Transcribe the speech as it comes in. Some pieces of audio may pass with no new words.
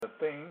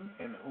thing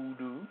in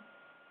hoodoo?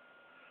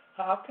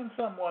 How can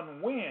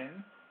someone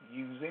win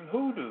using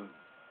hoodoo?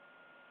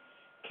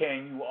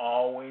 Can you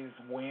always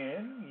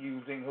win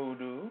using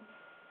hoodoo?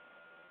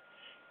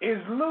 Is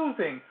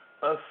losing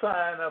a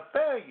sign of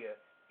failure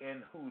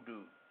in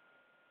hoodoo?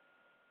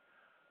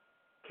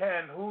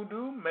 Can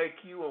hoodoo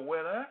make you a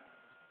winner?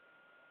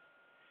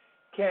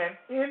 Can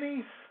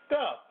any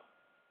stuff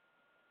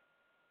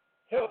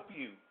help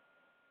you?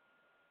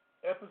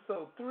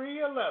 Episode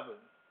 311,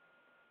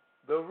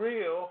 The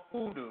Real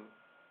Hoodoo.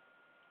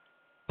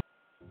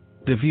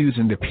 The views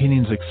and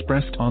opinions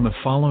expressed on the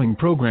following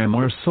program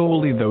are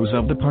solely those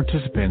of the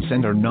participants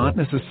and are not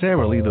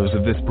necessarily those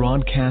of this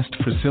broadcast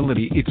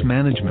facility, its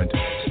management,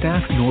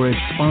 staff, nor its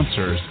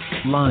sponsors.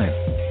 Live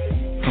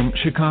from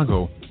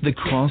Chicago, the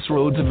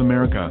crossroads of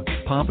America,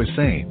 Papa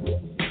Say.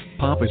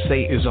 Papa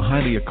Say is a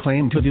highly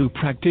acclaimed hoodoo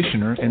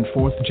practitioner and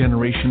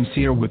fourth-generation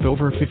seer with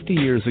over 50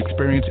 years'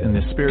 experience in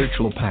the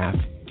spiritual path.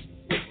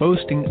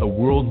 Boasting a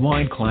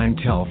worldwide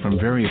clientele from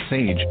various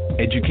age,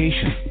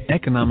 education,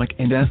 economic,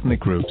 and ethnic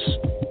groups.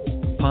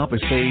 Papa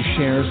Say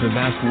shares a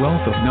vast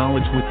wealth of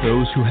knowledge with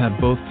those who have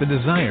both the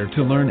desire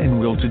to learn and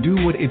will to do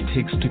what it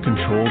takes to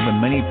control the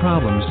many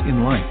problems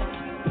in life.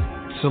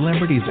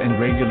 Celebrities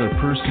and regular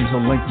persons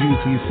alike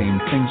use these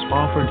same things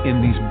offered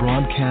in these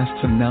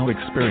broadcasts and now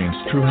experience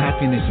true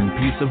happiness and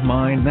peace of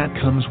mind that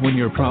comes when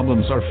your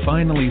problems are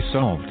finally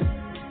solved.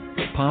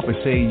 Papa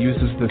Say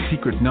uses the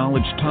secret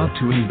knowledge taught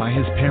to him by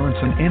his parents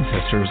and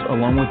ancestors,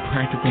 along with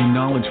practical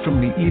knowledge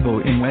from the Igbo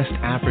in West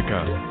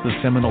Africa, the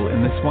Seminole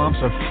in the swamps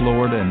of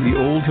Florida, and the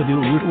old hoodoo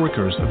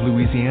rootworkers of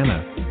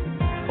Louisiana.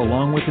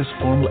 Along with his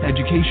formal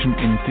education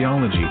in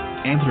theology,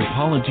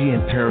 anthropology,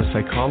 and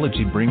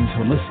parapsychology, brings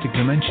holistic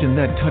dimension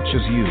that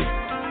touches you,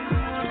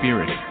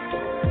 spirit,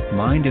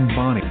 mind, and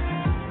body.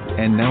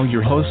 And now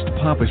your host,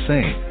 Papa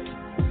Say.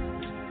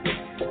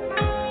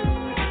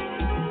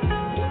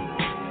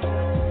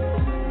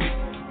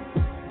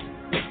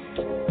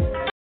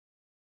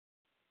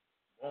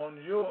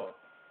 Bonjour,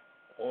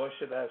 or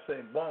should I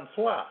say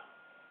bonsoir,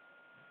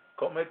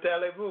 comment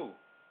allez-vous,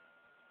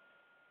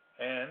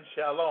 and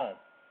shalom.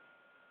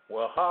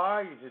 Well, how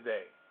are you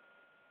today?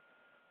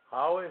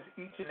 How is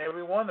each and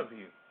every one of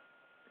you?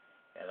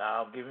 And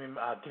I'll give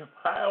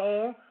my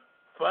own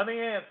funny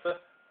answer.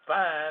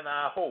 Fine,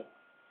 I hope.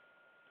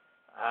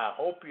 I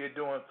hope you're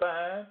doing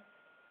fine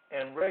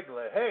and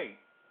regular. Hey,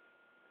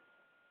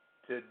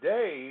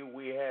 today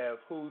we have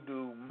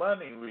hoodoo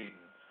money readings.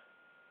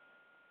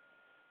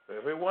 For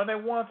everyone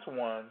that wants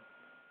one,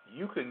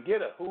 you can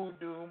get a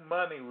hoodoo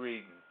money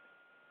reading.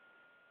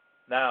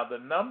 Now, the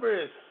number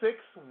is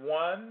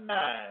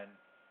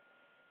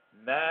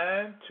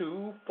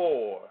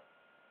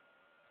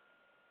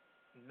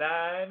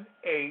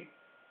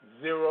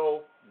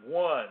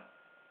 619-924-9801.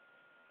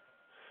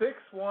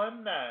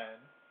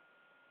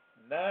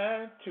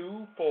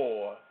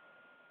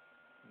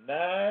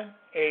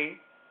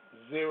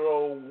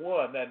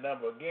 619-924-9801. That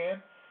number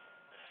again,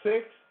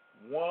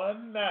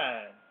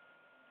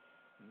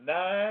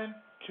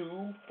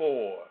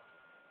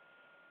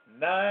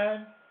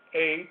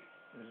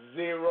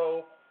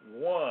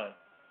 619-924-9801.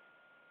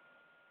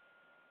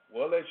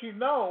 Well, as you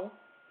know,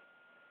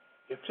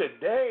 if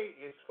today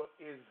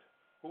is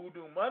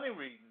hoodoo money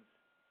readings,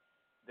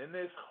 then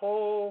this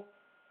whole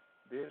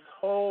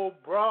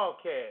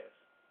broadcast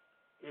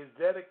is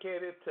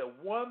dedicated to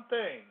one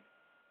thing: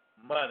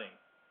 money.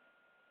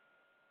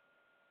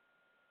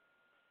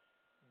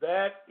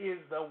 That is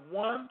the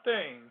one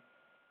thing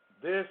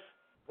this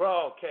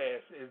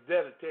broadcast is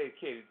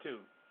dedicated to: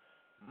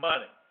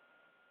 money.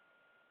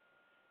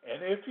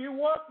 And if you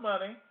want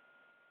money,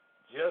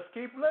 just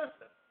keep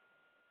listening.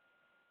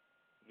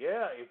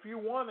 Yeah, if you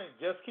want it,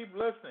 just keep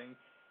listening,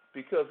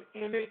 because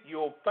in it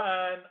you'll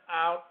find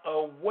out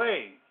a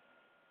way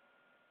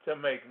to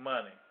make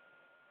money.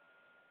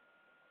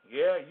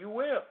 Yeah, you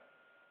will.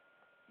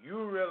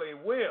 You really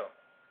will.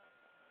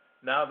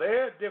 Now,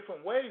 there are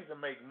different ways to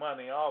make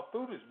money all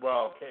through this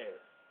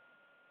broadcast.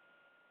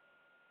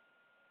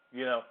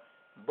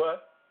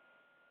 But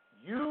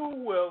you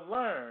will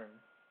learn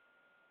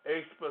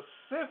a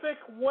specific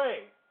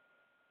way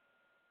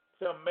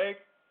to make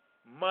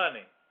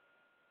money.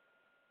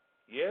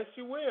 Yes,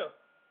 you will.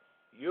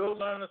 You'll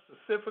learn a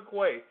specific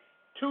way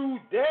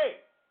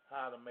today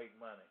how to make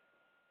money.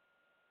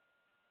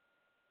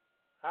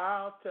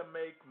 How to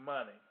make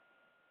money.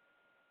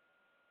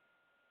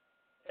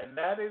 And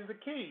that is the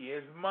key.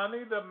 Is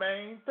money the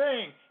main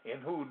thing in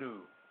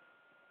hoodoo?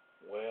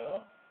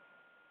 Well,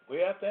 we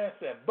have to answer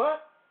that.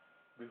 But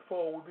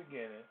before we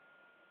begin it,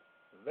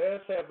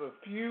 let's have a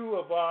few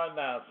of our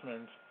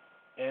announcements,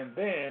 and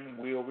then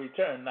we'll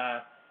return.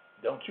 Now,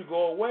 don't you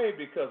go away,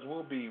 because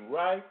we'll be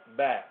right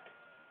back.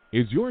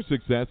 Is your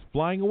success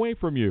flying away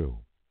from you?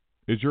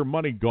 Is your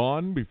money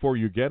gone before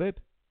you get it?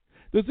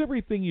 Does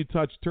everything you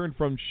touch turn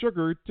from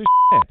sugar to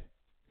shit?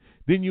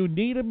 Then you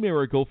need a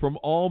miracle from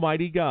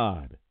Almighty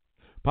God.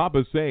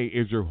 Papa Say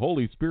is your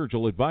holy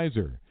spiritual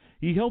advisor.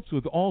 He helps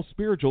with all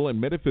spiritual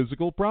and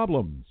metaphysical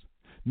problems.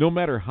 No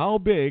matter how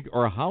big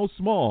or how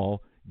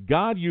small,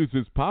 God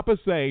uses Papa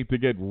Say to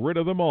get rid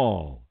of them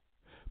all.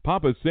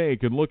 Papa Say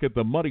can look at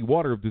the muddy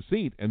water of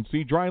deceit and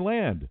see dry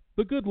land,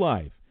 the good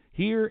life,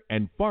 here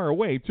and far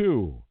away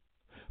too.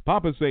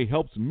 Papa Say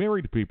helps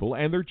married people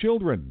and their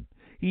children.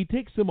 He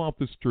takes them off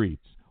the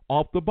streets,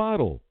 off the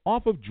bottle,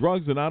 off of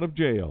drugs and out of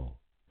jail.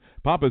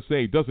 Papa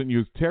Say doesn't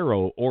use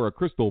tarot or a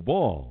crystal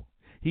ball.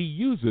 He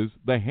uses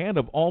the hand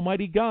of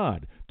Almighty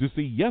God to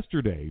see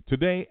yesterday,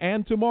 today,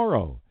 and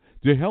tomorrow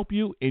to help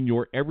you in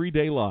your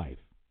everyday life.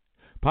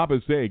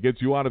 Papa Say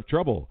gets you out of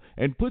trouble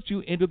and puts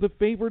you into the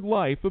favored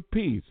life of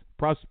peace,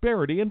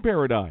 prosperity, and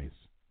paradise.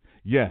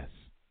 Yes.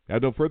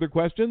 Have no further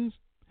questions?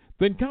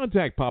 Then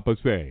contact Papa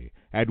Say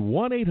at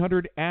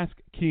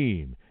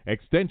 1-800-ASK-KEEN,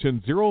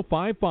 extension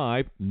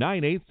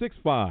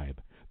 055-9865.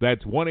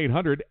 That's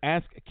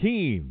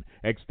 1-800-ASK-KEEN,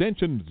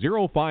 extension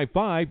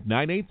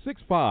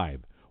 055-9865.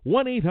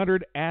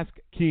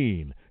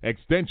 1-800-ASK-KEEN,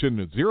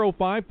 extension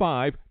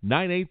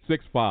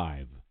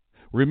 055-9865.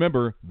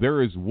 Remember,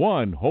 there is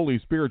one holy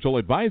spiritual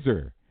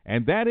advisor,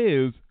 and that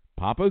is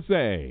Papa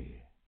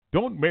Say.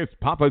 Don't miss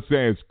Papa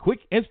Say's quick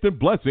instant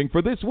blessing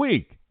for this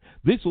week.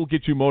 This will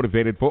get you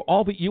motivated for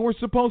all that you are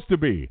supposed to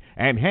be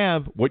and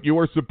have what you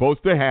are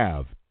supposed to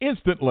have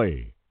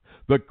instantly.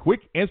 The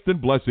quick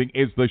instant blessing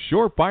is the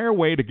surefire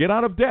way to get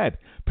out of debt,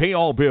 pay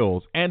all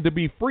bills, and to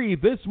be free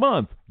this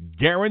month,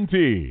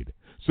 guaranteed.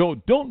 So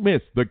don't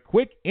miss the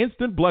quick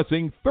instant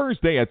blessing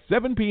Thursday at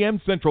 7 p.m.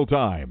 Central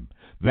Time.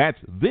 That's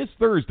this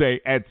Thursday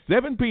at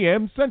 7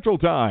 p.m. Central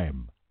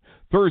Time.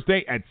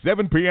 Thursday at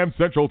 7 p.m.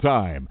 Central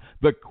Time.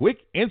 The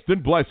quick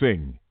instant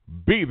blessing.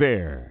 Be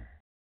there.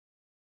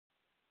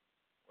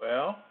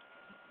 Well,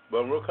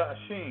 Baruch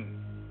Hashem,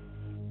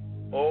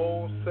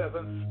 O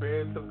seven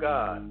spirits of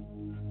God,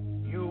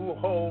 you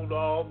hold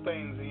all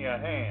things in your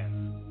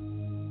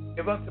hand.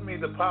 Give unto me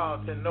the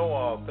power to know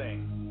all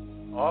things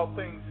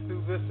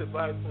through this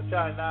device which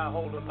I now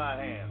hold in my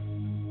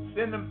hand.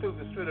 Send them through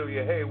the spirit of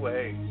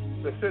Yahweh,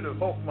 the spirit of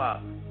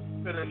Hokmah,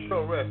 the spirit of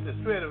Shoresh, the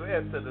spirit of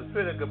Esther, the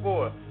spirit of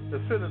Gabor, the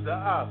spirit of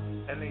Da'af,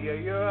 and the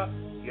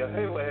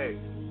Yahweh.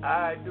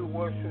 I do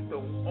worship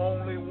the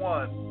only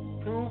one,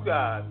 true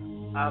God.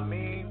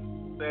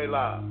 Amin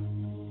Selah.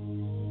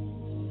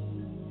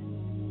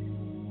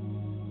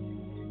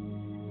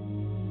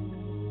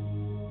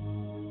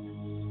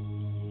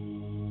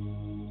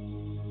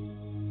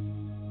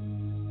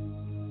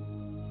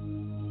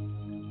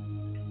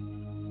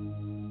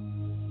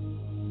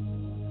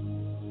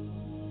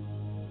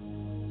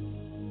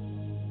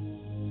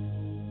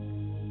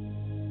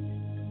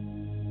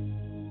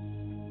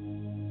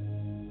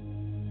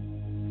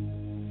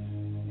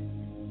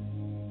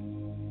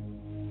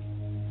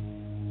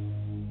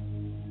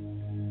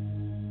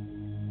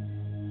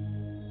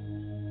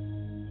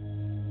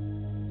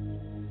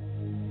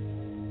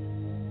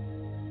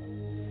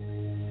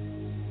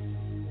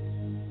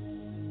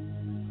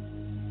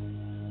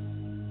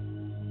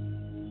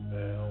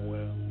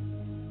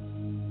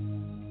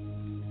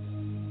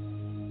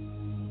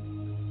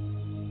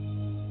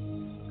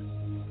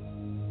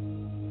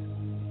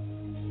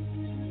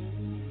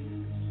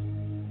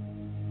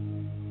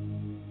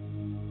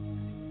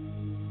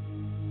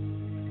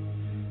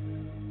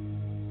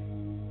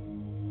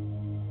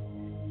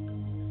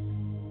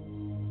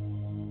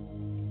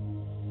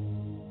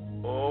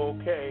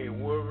 Okay,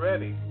 we're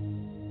ready.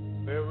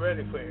 We're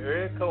ready for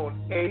area code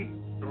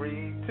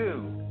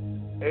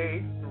 832.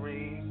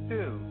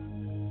 832.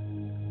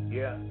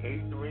 Yeah,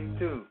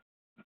 832.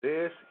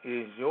 This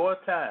is your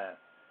time.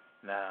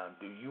 Now,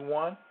 do you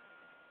want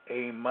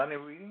a money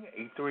reading?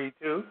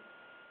 832.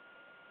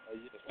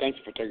 Yes, thank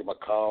you for taking my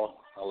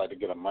call. I'd like to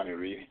get a money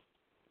reading.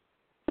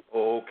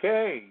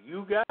 Okay,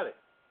 you got it.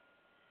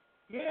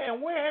 Yeah,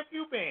 and where have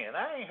you been?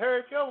 I ain't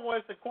heard your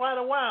voice in quite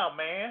a while,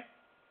 man.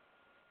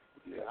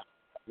 Yeah,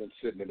 I've been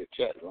sitting in the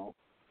chat room.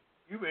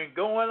 You've been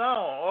going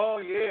on. Oh,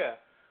 yeah.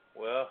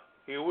 Well,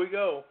 here we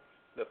go.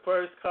 The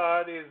first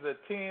card is the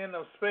 10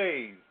 of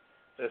spades.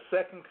 The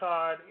second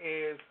card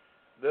is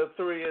the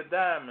 3 of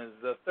diamonds.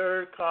 The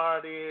third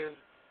card is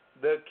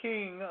the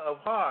King of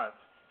hearts.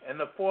 And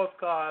the fourth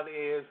card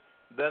is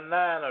the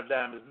 9 of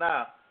diamonds.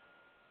 Now,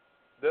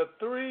 the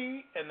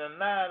 3 and the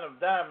 9 of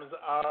diamonds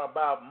are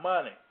about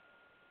money.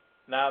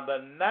 Now, the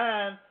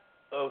 9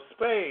 of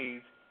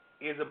spades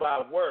is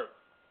about work.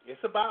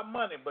 It's about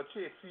money, but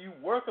you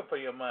working for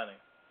your money.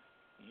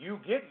 You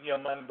getting your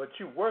money, but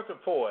you working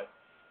for it.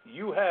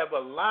 You have a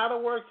lot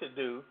of work to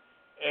do,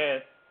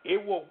 and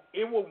it will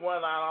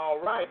run out all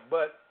right.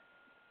 But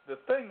the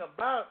thing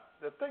about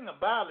it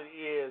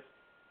is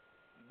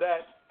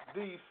that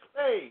these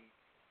spades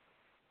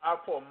are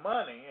for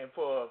money and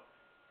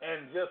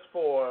just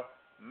for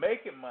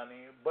making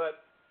money.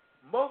 But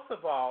most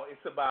of all,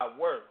 it's about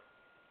work.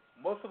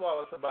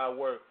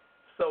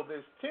 So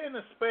this 10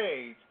 of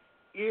spades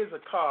is a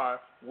card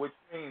which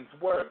means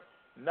work.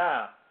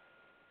 Now,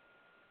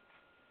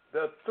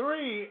 the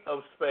 3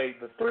 of spades,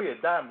 the 3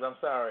 of diamonds,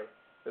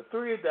 the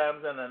 3 of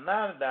diamonds and the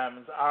 9 of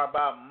diamonds are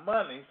about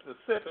money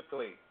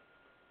specifically.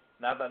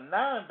 Now, the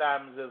 9 of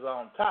diamonds is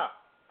on top.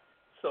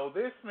 So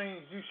this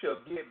means you shall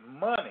get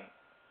money.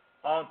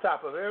 On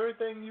top of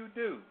everything you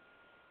do,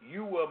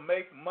 you will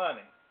make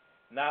money.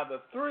 Now,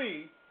 the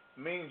 3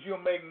 means you'll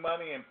make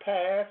money in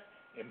past,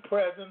 in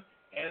present,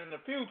 and in the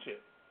future.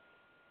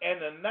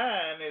 And the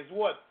 9 is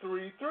what?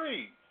 3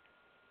 threes.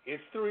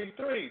 It's 3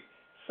 threes.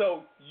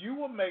 So you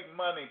will make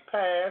money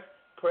past,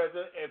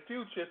 present, and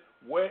future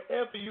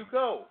wherever you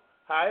go.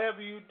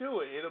 However you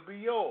do it, it'll be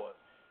yours.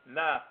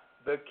 Now,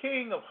 the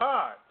King of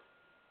Hearts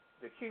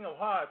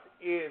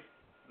is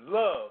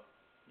love.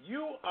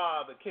 You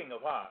are the King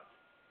of Hearts.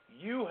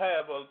 You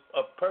have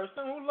a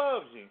person who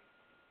loves you.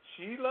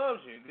 She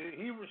loves you.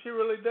 She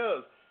really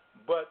does.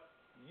 But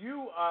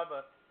you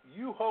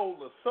hold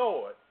the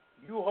sword.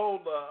 You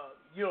hold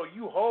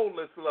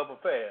this love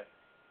affair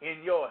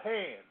in your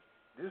hand.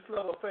 This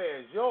love affair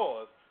is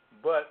yours,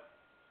 but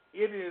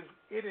it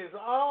is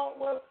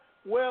all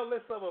well.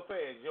 This love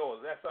affair is yours.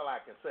 That's all I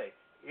can say.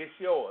 It's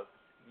yours.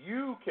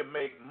 You can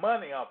make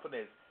money off of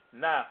this.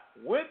 Now,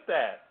 with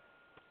that,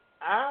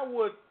 I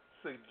would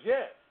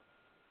suggest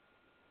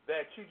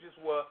that you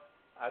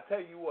I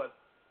tell you what,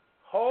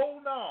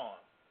 hold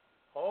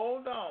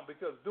on,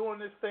 because doing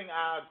this thing,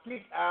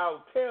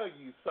 I'll tell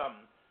you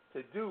something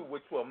to do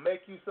which will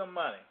make you some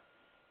money,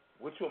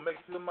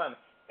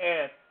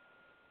 and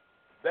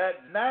that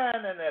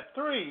 9 and that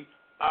 3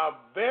 are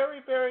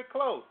very, very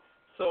close.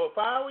 So if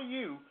I were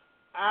you,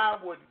 I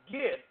would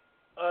get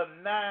a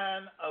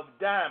 9 of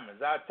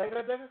diamonds. I'd take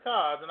a deck of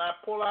cards and I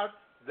pull out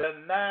the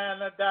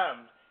 9 of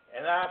diamonds,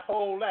 and I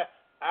hold that.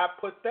 I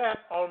put that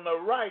on the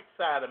right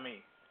side of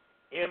me,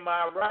 in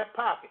my right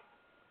pocket.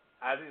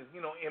 I just,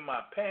 in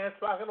my pants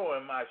pocket or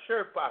in my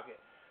shirt pocket.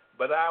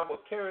 But I will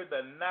carry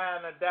the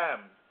 9 of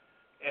diamonds,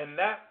 and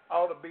that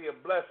ought to be a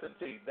blessing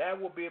to you. That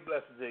will be a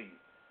blessing to you.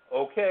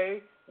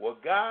 Okay? Well,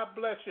 God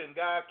bless you and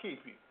God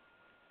keep you.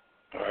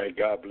 All right,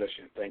 God bless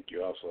you. Thank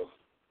you also.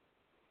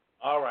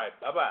 All right,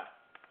 bye-bye.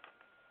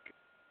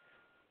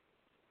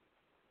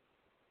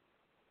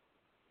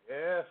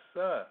 Yes,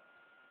 sir.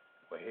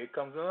 Well, here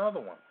comes another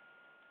one.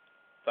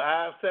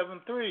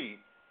 573.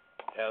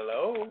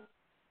 Hello.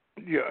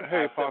 Yeah.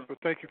 Hey, Papa.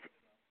 Thank you.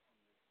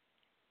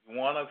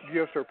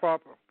 Yes, sir,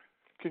 Papa.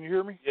 Can you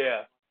hear me?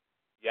 Yeah.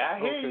 Yeah, I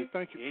hear you. Okay,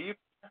 thank you. Hear you.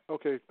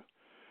 Okay.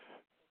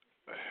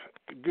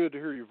 Good to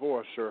hear your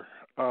voice, sir.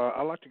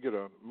 I'd like to get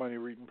a money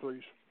reading,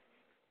 please.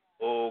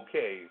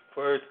 Okay.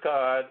 First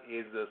card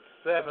is the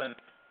 7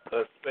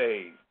 of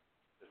spades.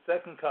 The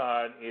second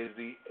card is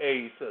the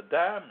ace of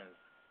diamonds.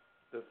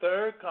 The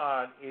third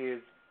card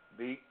is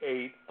the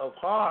 8 of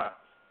hearts.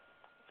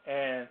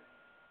 And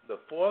the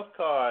fourth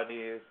card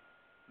is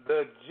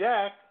the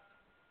jack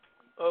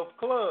of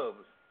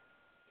clubs.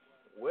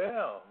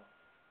 Well,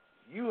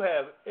 you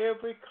have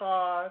every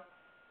card,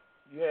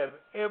 you have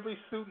every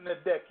suit in the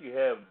deck. You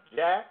have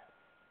jack,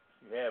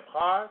 you have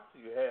hearts,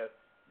 you have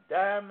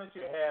diamonds,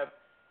 you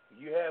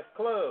have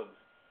clubs,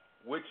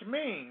 which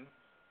means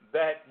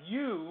that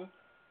you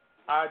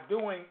are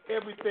doing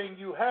everything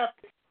you have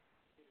to,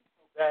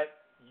 that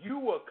you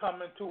will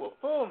come into a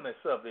fullness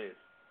of this.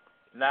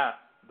 Now,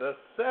 the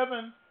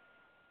 7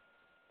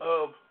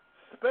 of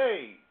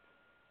spades,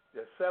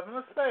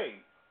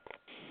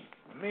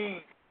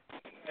 means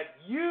that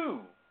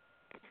you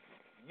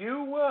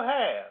will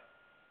have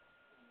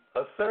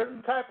a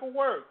certain type of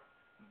work,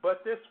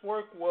 but this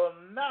work will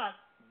not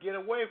get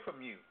away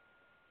from you.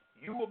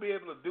 You will be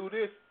able to do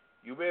this.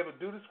 You'll be able to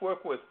do this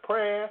work with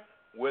prayer,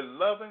 with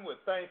loving, with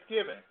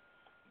thanksgiving.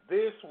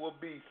 This will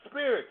be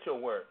spiritual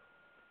work.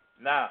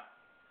 Now,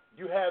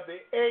 you have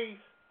the ace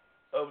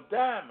of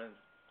diamonds,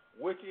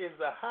 which is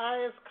the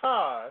highest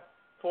card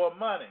for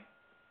money.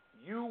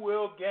 You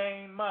will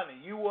gain money.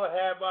 You will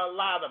have a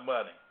lot of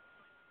money.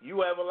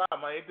 You have a lot of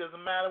money. It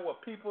doesn't matter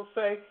what people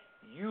say.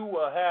 You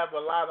will have a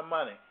lot of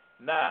money.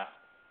 Now,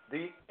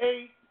 the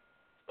 8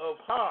 of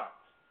hearts.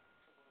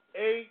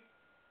 8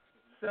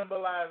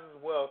 symbolizes,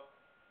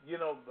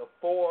 the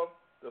four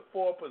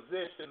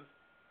positions,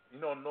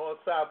 north,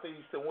 south,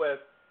 east, and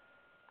west,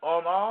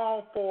 on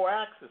all 4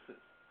 axes.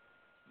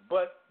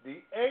 But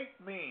the 8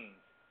 means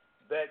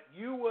that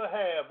you will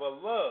have a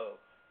love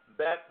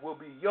that will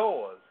be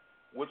yours,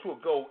 which will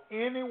go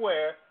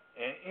anywhere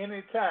and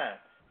anytime.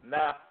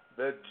 Now,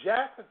 the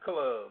jack of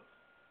clubs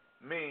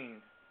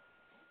means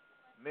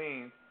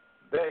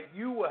that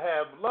you will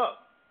have luck.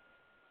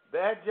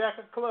 That jack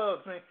of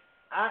clubs means,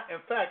 I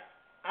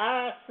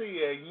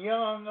see a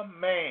young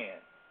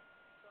man.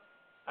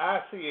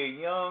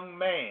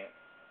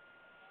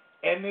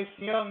 And this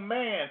young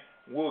man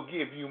will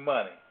give you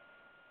money.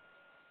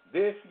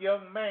 This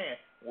young man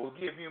will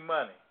give you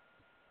money.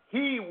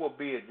 He will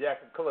be a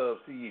jack of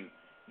clubs to you.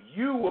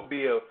 You'll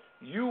be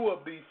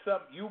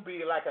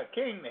like a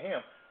king to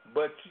him,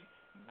 but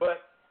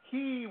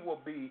he will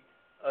be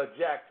a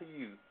jack to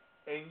you,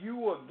 and you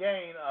will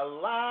gain a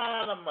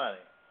lot of money.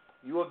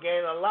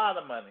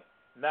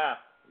 Now,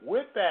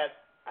 with that,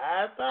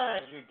 I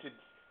advise you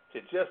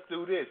to just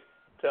do this,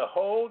 to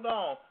hold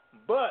on,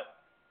 but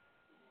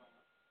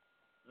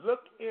look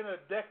in a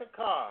deck of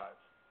cards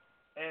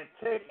and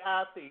take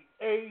out the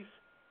ace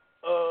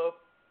of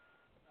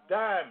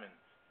diamonds.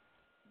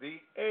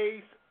 The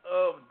ace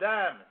of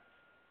diamonds.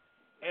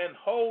 and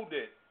hold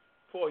it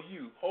for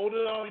you. Hold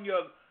it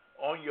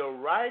on your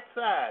right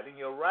side, in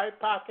your right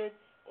pocket,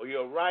 or in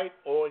your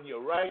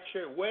right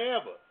shirt,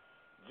 wherever.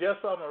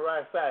 Just on the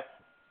right side.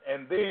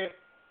 And then,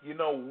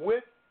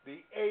 with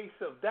the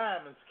ace of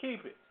diamonds,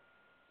 keep it.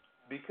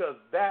 Because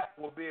that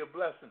will be a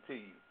blessing to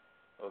you.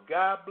 Well,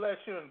 God bless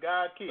you and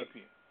God keep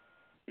you.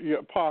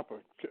 Yeah, Papa,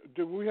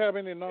 do we have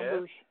any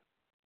numbers? Yes.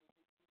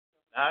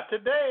 Not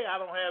today. I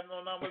don't have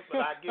no numbers,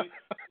 but I get.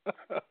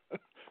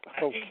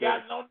 I ain't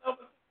got no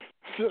numbers.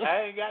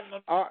 I ain't got no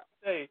numbers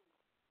today.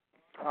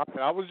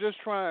 I was just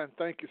trying.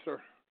 Thank you,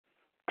 sir.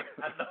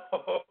 I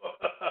know.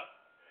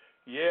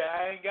 Yeah,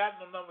 I ain't got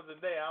no numbers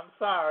today. I'm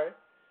sorry,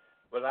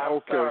 but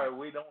I'm sorry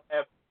we don't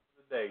have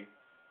numbers today.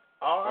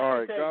 All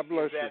right. God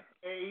bless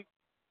you.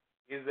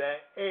 Is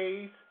that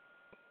ace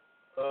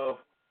of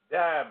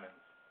diamonds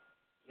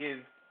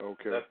is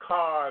the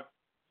card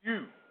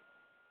you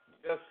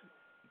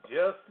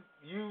just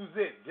use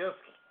it, just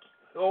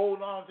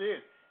hold on to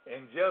it,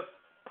 and just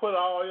put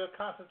all your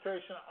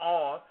concentration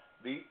on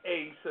the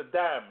ace of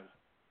diamonds,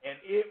 and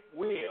it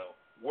will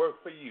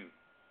work for you.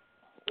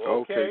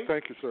 Okay?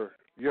 Thank you, sir.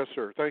 Yes,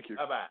 sir. Thank you.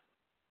 Bye-bye.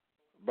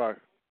 Bye.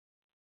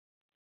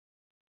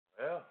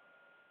 Well,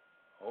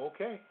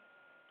 okay.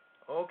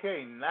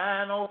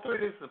 903,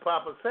 this is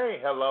Papa. Say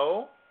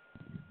hello.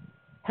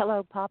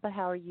 Hello, Papa.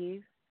 How are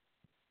you?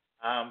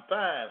 I'm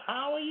fine.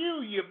 How are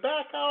you? You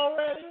back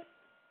already?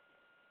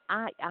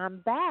 I'm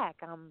back.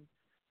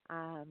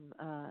 I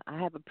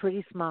have a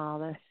pretty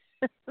smile.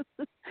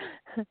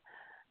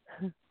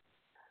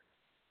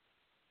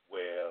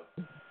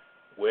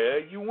 Well,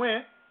 you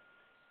went,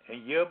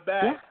 and you're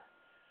back. Yeah.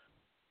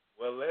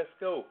 Well, let's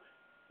go.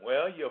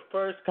 Well, your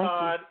first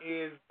card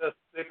is the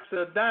 6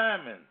 of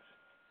diamonds,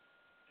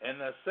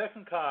 and the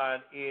second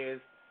card is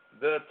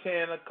the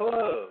 10 of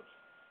clubs.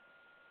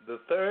 The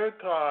third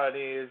card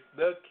is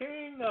the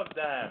King of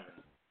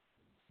diamonds,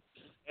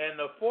 and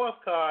the fourth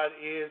card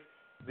is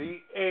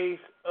the Ace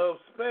of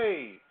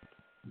spades.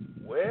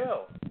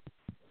 Well,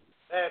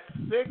 that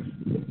 6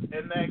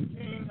 and that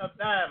King of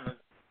diamonds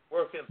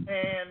working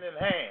hand in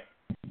hand.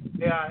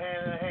 They are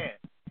hand in hand.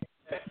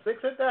 That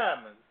 6 of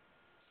diamonds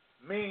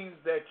means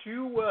that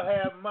you will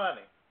have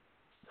money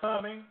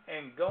coming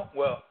and going,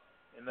 well,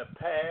 in the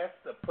past,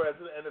 the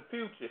present, and the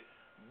future,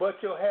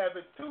 but you'll have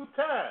it 2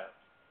 times.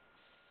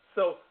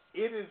 So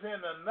it is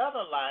in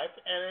another life,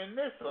 and in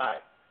this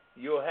life,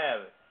 you'll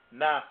have it.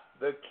 Now,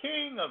 the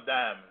King of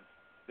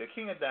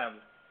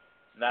diamonds,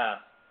 now,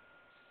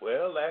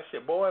 well, that's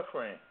your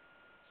boyfriend.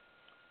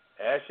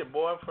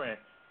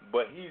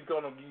 But he's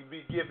going to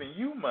be giving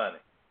you money.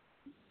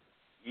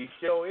 He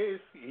sure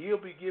is. He'll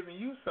be giving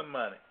you some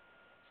money.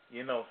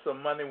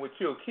 Some money which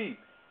you'll keep.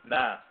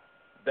 Now,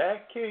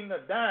 that King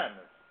of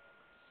diamonds,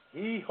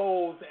 he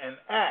holds an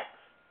axe.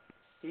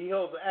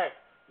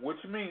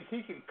 Which means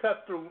he can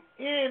cut through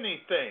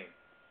anything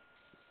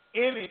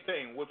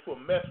which will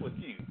mess with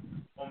you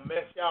or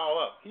mess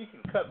y'all up. He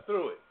can cut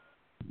through it.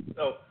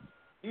 So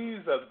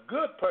he's a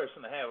good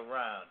person to have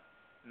around.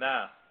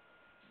 Now,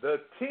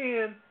 the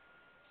 10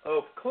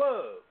 of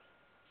clubs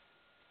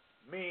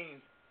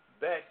means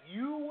that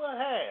you will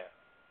have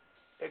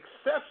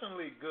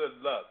exceptionally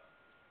good luck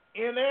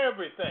in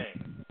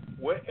everything.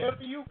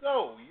 Wherever you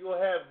go, you'll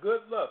have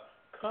good luck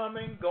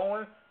coming,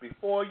 going,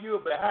 before you or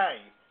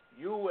behind you.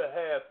 You will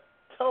have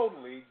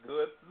totally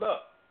good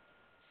luck.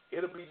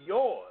 It'll be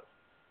yours.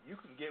 You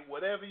can get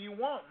whatever you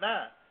want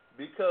now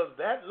because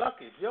that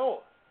luck is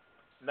yours.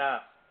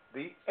 Now,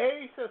 the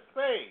Ace of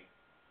spades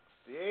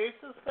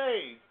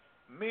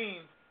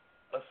means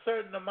a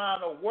certain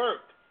amount of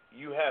work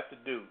you have to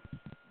do.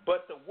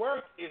 But the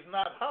work is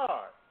not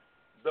hard.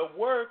 The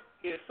work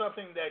is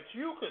something that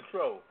you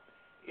control.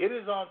 It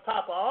is on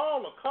top of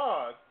all the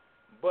cards,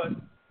 but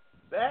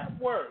that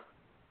work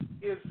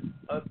is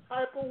a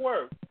type of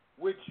work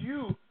which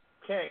you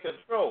can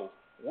control,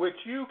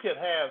 which you can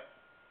have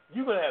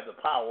the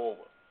power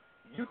over.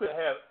 You can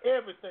have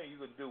everything you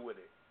can do with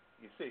it.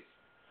 You see.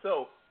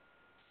 So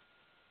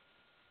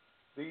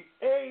the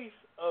Ace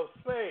of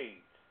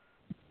spades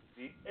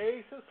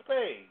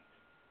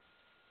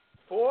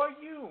for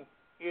you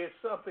is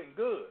something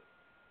good.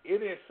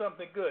 It is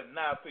something good.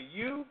 Now for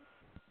you,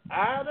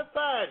 I'd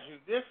advise you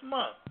this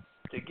month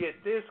to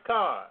get this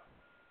card.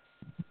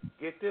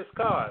 Get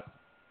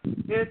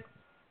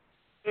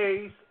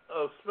Ace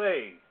of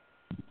spades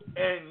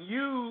and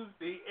use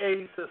the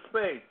Ace of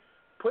spades.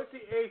 Put the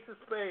Ace of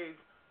spades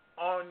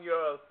on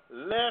your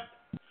left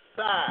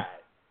side.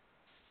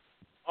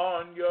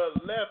 In your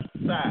left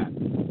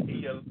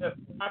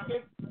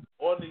pocket,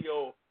 under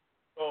your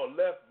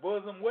left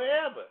bosom,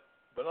 wherever,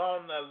 but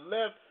on the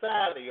left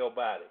side of your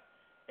body.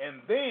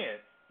 And then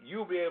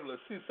you'll be able to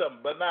see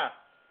something. But now,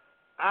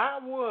 I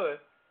would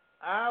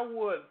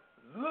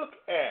look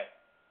at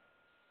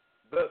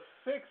the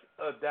 6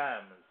 of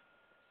diamonds.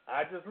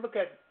 I just look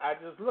at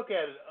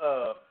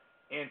it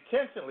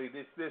intentionally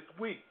this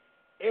week,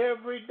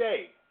 every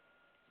day.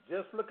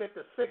 Just look at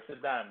the 6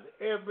 of diamonds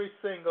every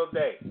single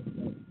day,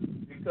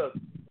 because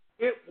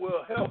it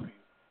will help you.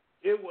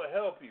 It will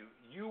help you.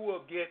 you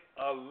will get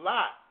a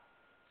lot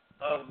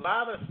of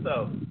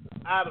stuff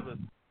out of a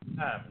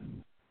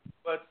diamond.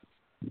 But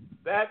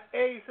that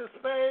ace of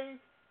spades,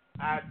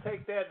 I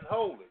take that and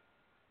hold it.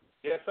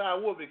 Yes, I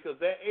will, because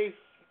that ace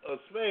of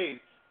spades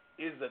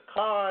is the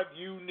card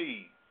you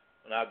need.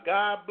 Now,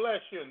 God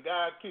bless you and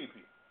God keep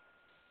you.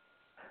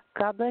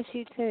 God bless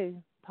you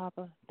too,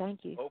 Papa.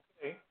 Thank you.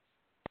 Okay.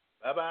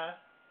 Bye-bye.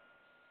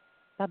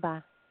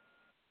 Bye-bye.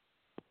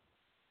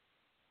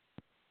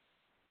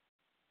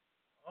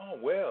 Oh,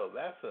 well,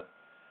 that's a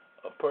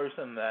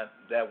person that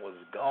was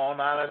gone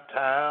out of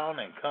town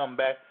and come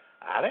back.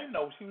 I didn't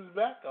know she was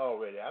back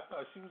already. I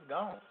thought she was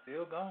gone,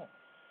 still gone.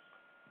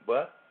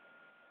 But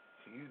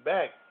she's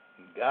back.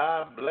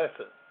 God bless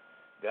her.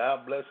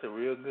 God bless her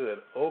real good.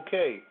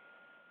 Okay,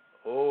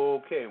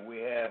 we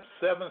have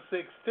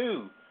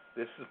 762.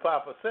 This is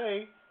Papa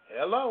Say.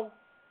 Hello.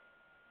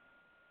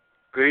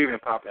 Good evening,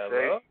 Papa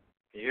Hello. Say.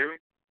 Can you hear me?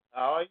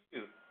 How are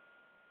you?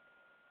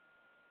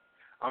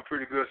 I'm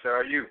pretty good, sir. How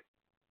are you?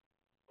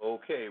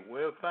 Okay,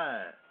 we're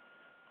fine.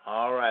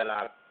 All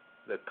right,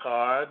 the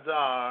cards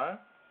are,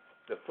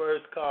 the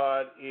first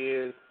card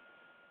is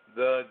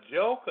the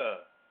Joker.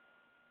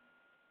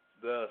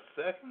 The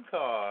second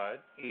card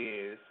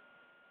is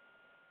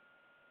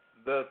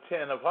the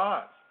Ten of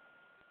Hearts.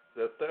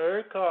 The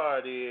third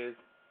card is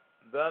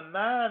the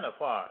Nine of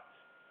Hearts.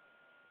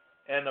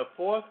 And the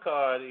fourth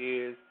card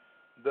is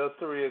the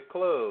Three of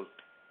Clubs.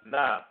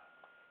 Now,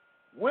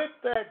 with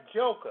that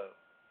Joker,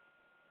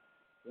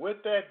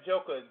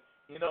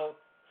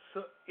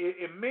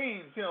 it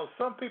means,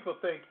 some people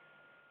think,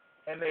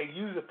 and they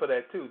use it for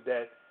that too,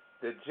 that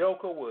the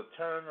Joker will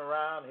turn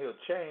around, he'll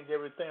change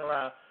everything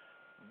around.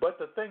 But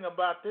the thing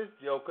about this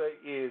Joker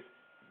is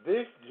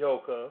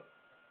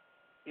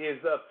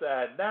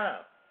upside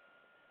down.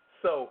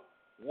 So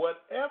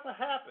whatever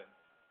happens,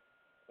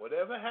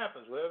 whatever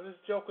this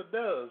Joker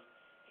does,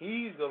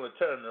 he's going to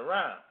turn it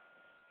around.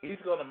 He's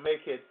going to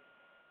make it,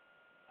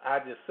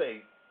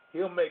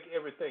 he'll make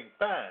everything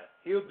fine.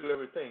 He'll do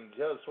everything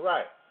just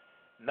right.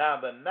 Now,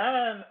 the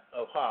Nine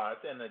of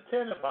Hearts and the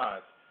Ten of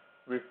Hearts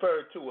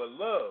refer to a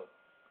love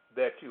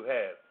that you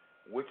have,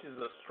 which is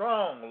a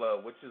strong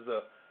love, which is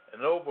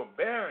an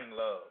overbearing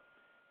love.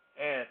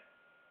 And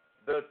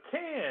the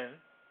 10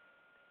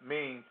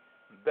 means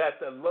that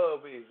the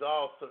love is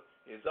all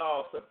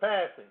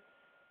surpassing.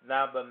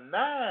 Now, the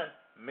 9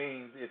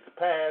 means it's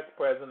past,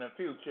 present, and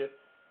future,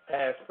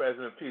 past,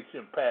 present, and future,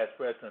 and past,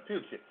 present, and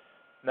future.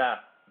 Now,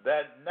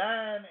 that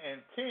 9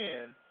 and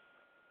 10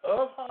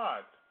 of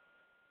hearts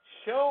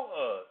show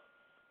us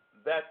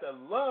that the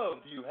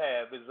love you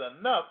have is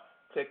enough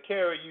to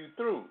carry you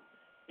through.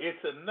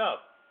 It's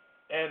enough,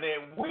 and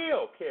it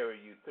will carry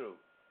you through.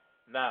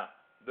 Now,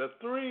 the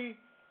Three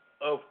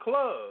of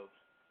Clubs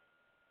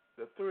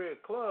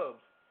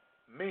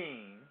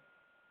means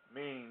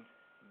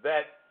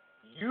that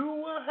you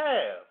will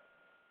have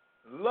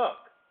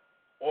luck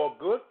or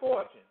good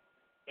fortune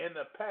in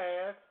the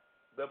past,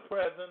 the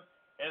present,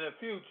 and the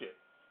future.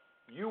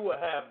 You will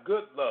have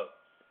good luck.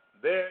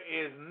 There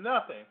is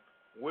nothing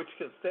which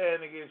can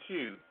stand against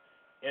you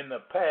in the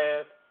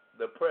past,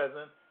 the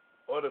present,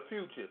 or the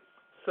future.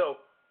 So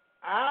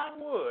I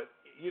would,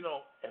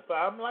 if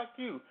I'm like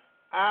you,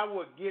 I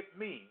would take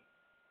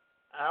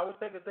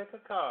a deck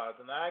of cards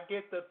and I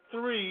get the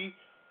Three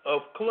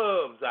of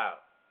Clubs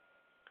out.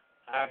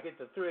 I get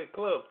the Three of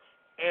Clubs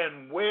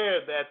and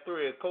wear that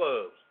Three of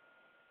Clubs.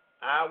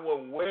 I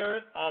will wear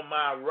it on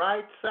my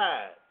right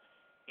side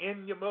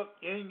in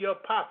your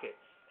pocket,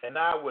 and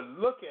I would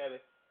look at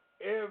it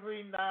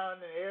every now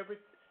and then,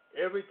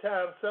 every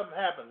time something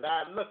happens.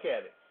 I look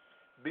at it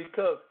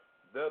because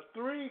the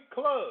Three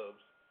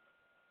Clubs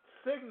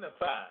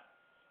signify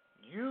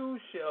you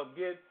shall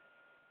get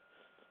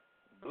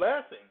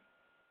blessing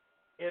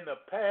in the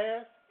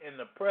past, in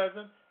the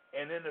present,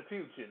 and in the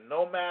future.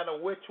 No matter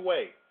which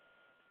way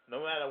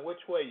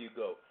you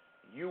go,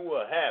 you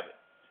will have it.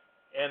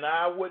 And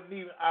I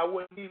wouldn't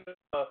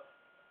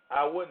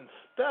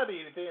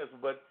study anything else.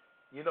 But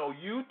you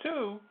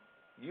too.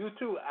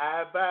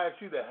 I advise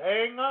you to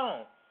hang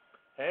on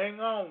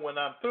when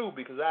I'm through,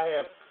 because I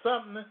have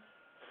something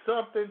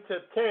to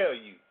tell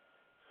you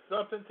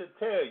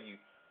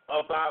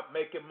about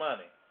making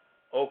money.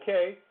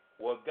 Okay?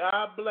 Well,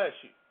 God bless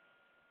you.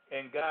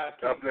 And God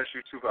bless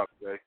you too, Papa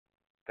Say.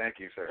 Thank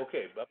you, sir.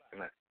 Okay, bye-bye. Good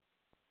night.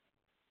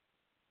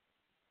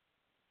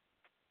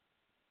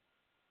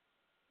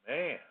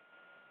 Man.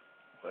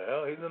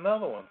 Well, here's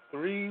another one.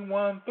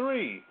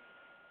 313.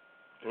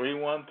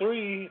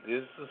 313.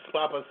 This is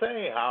Papa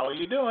Say. How are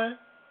you doing?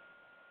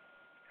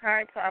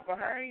 Hi, Papa.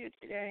 How are you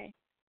today?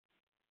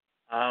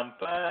 I'm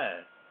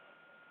fine.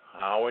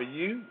 How are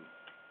you?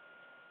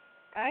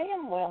 I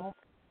am well.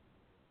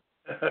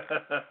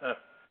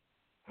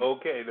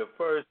 Okay, the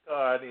first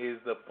card is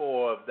the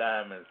Four of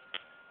Diamonds.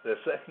 The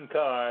second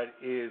card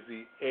is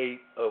the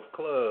Eight of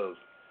Clubs.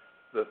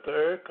 The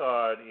third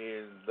card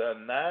is the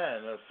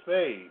Nine of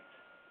Spades.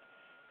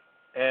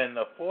 And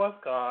the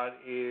fourth card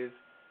is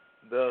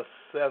the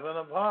Seven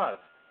of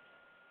Hearts.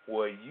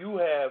 Well, you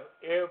have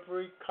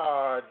every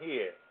card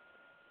here.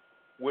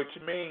 which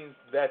means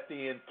that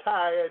the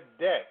entire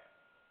deck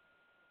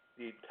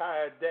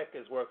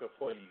is working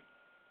for you.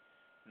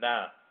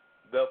 Now,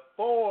 the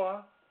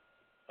 4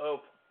 of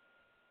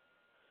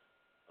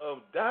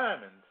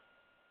diamonds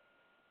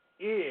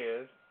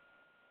is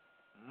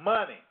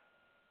money.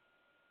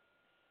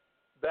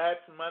 That's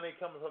money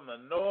coming from the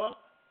north,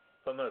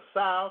 from the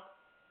south,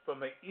 from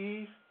the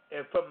east,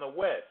 and from the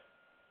west.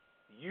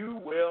 You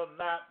will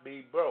not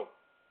be broke.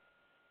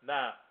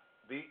 Now,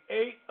 the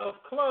 8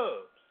 of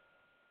clubs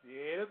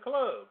is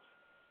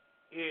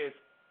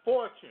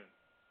fortune.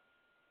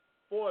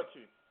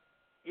 Fortune.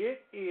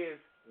 It is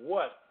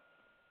what?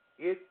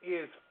 It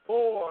is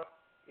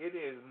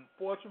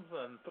fortune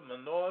from the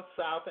north,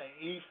 south, and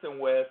east and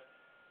west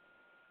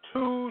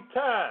 2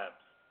 times.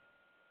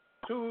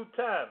 2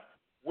 times,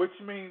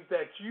 which means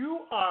that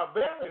you are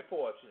very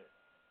fortunate.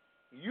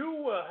 You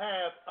will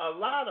have a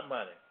lot of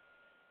money.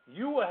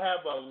 You will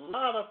have a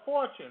lot of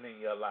fortune in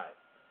your life.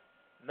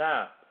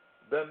 Now,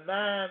 the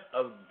 9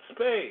 of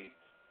spades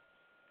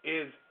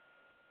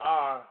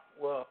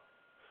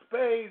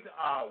spades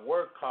are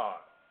work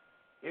hard.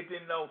 It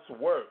denotes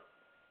work.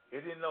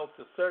 It denotes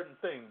a certain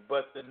thing.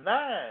 But the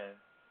 9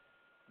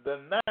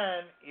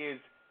 is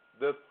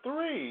the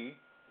 3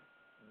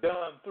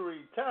 done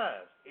 3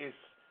 times. It's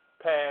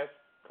past,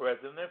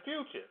 present, and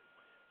future.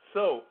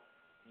 So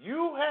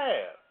you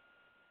have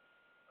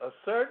a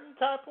certain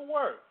type of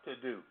work to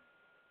do,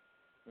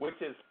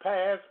 which is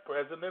past,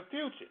 present, and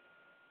future,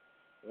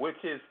 which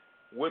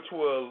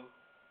will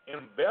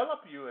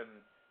envelop you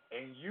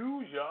and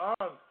use your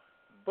arms.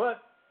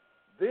 But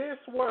this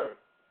work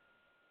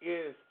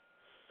is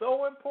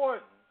so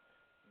important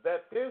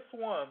that this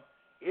one,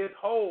 it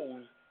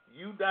holds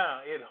you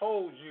down. It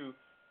holds you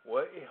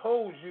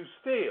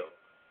still.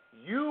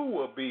 You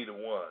will be the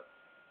one.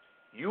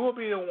 You will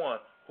be the one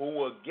who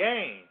will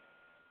gain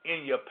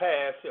in your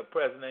past, your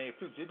present, and your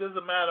future. It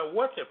doesn't matter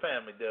what your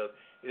family does.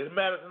 It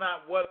matters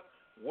not what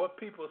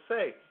people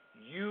say.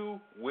 You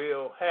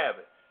will have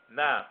it.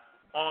 Now,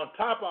 on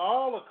top of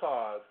all the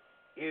cards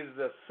is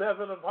the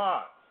 7 of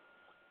hearts.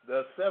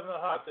 The 7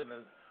 of hearts, and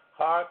the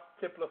heart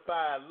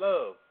typifies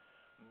love.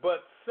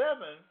 But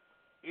 7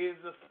 is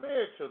a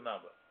spiritual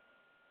number.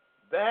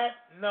 That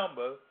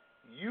number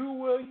you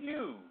will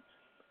use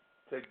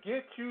to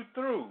get you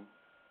through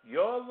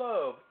your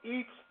love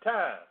each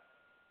time.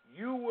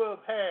 You will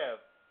have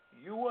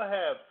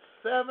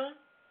 7.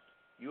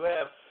 You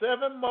have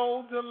 7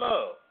 modes of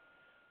love.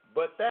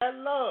 But that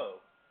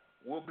love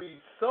will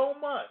be so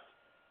much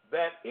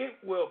that it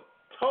will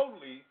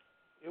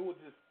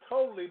just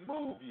totally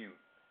move you.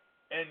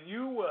 And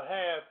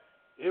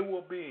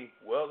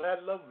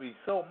that love will be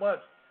so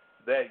much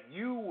that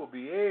you will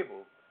be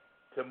able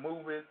to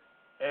move it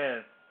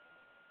and,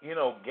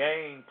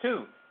 gain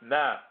too.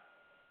 Now,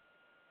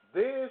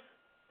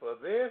 for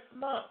this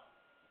month,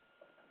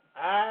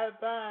 I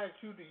advise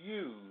you to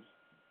use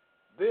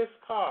this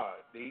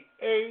card, the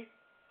 8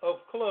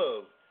 of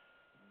clubs.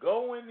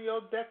 Go in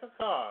your deck of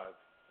cards,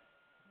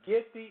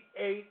 get the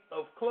 8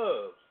 of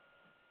clubs,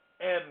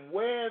 and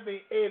wear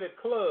the 8 of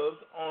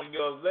clubs on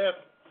your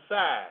left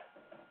side.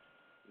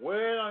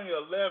 Wear it on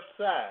your left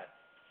side.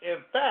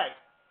 In fact,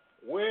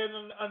 wear it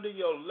under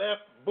your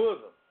left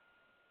bosom.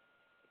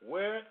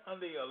 Wear it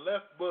under your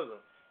left bosom.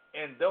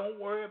 And don't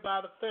worry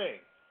about a thing,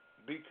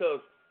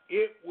 because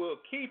it will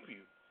keep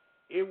you.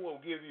 It will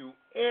give you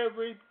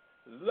every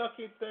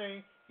lucky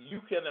thing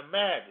you can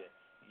imagine.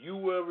 You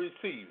will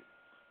receive it.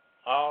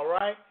 All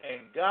right?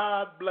 And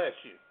God bless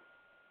you.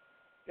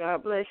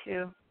 God bless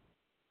you.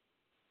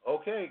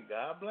 Okay,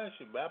 God bless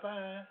you.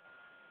 Bye-bye.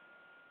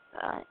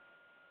 Bye.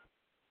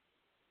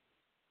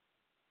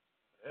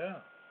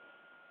 Yeah.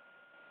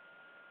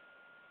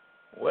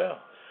 Well,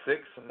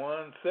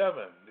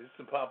 617. This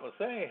is Papa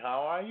Say.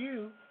 How are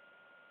you?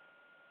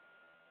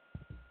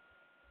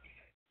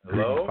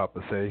 Hello? Greetings,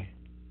 Papa Say.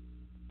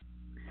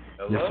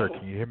 Hello? Yes, sir.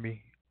 Can you hear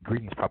me?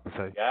 Greetings, Papa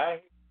Say.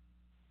 I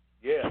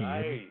hear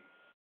me? you.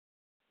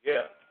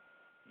 Yeah.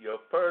 Your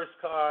first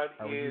card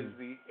is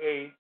the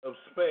 8 of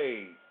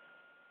spades.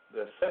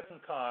 The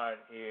second card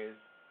is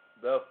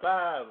the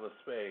 5 of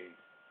spades.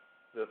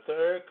 The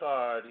third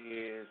card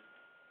is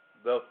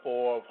the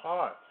 4 of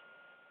hearts.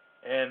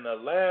 And the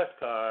last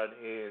card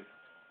is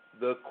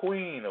the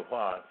Queen of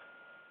Hearts.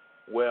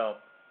 Well,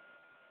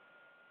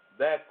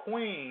 that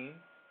Queen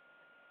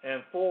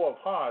and 4 of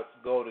Hearts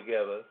go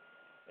together,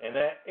 and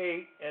that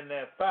 8 and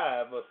that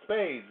 5 of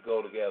spades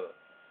go together.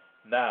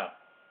 Now,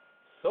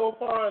 so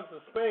far as the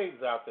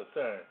spades are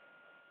concerned,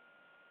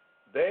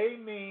 they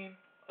mean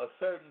a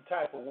certain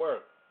type of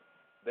work.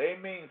 They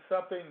mean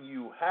something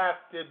you have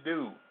to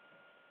do.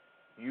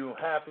 You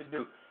have to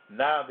do.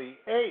 Now, the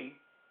 8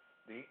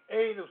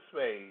 of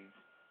spades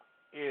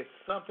is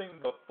something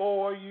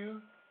before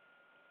you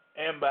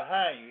and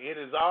behind you. It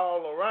is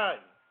all around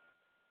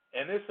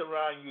you, and it's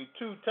around you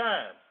 2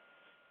 times.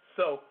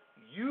 So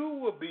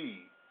you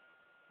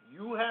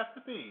have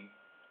to be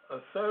a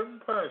certain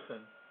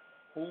person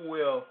who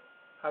will,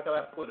 how can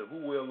I put it, who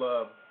will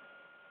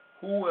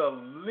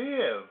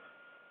live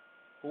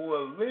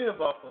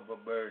off of a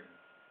burden.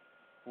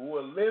 who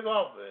will live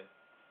off it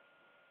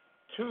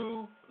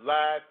 2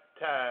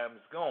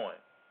 lifetimes going.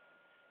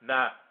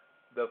 Now,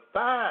 the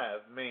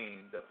 5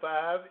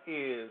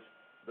 is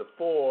the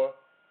 4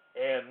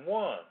 and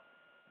 1.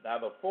 Now,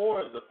 the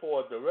 4 is the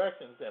 4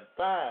 directions, and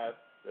 5,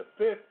 the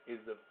 5th is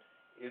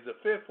the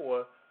 5th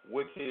one,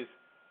 which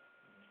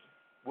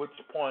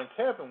points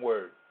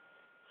heavenward.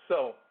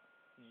 So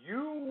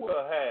you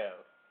will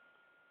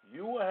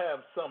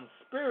have some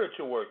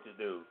spiritual work to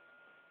do.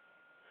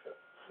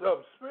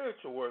 Some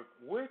spiritual work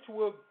which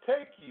will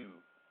take you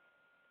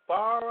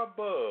far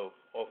above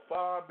or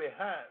far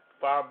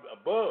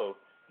above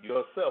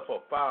yourself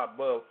or far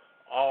above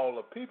all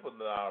the people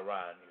that are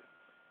around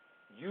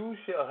you. You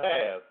shall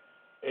have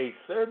a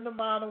certain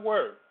amount of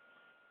work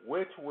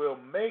which will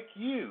make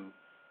you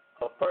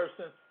a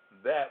person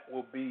that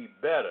will be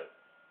better.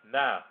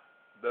 Now,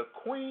 the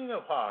Queen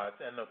of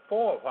Hearts and the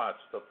Four of Hearts,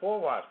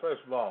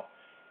 first of all,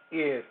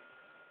 is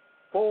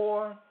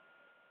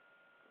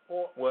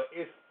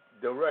it's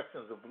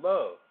directions of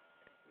love.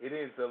 It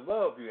is the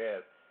love you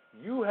have.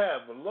 You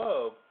have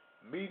love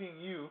meeting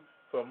you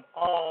from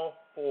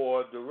all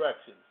 4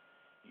 directions.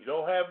 You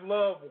don't have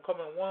love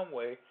coming one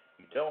way.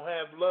 You don't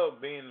have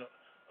love being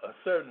a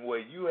certain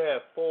way. You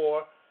have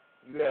 4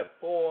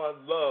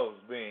 loves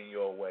being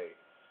your way.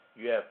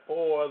 You have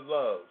 4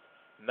 loves.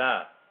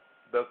 Now,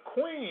 the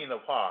Queen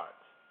of Hearts,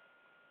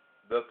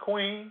 the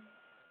Queen,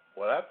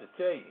 well, I have to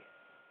tell you,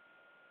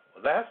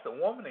 well, that's the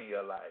woman in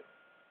your life.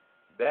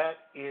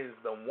 That is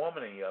the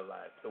woman in your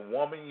life, the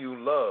woman you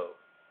love,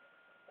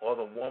 or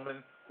the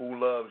woman who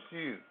loves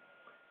you.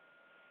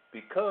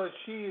 Because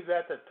she is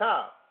at the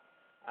top,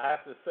 I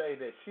have to say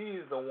that she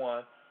is the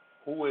one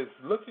who is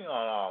looking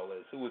on all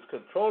this, who is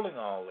controlling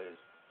all this.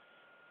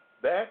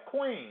 That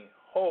queen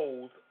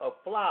holds a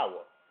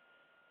flower,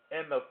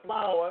 and the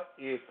flower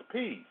is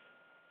peace.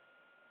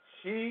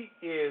 She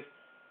is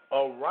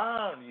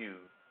around you,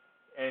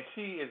 and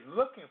she is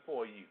looking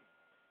for you.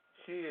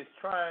 She is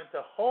trying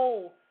to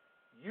hold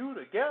you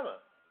together.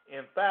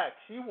 In fact,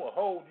 she will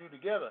hold you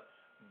together.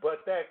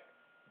 But that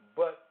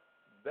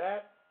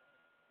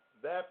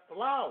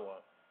flower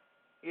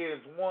is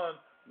one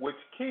which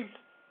keeps,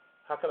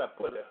 how can I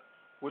put it,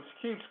 which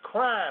keeps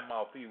crime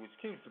off you, which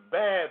keeps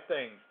bad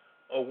things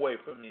away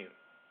from you.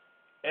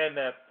 And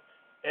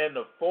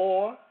the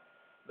four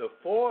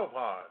of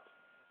hearts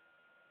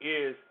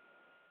is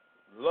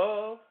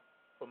love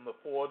from the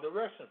 4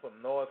 directions,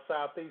 from north,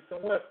 south, east,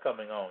 and west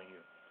coming on you.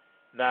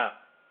 Now,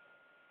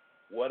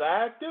 what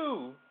I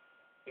do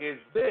is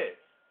this.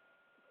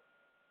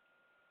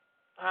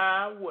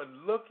 I would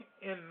look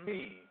in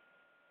me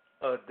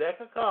a deck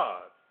of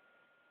cards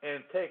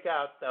and take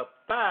out the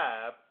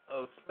 5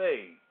 of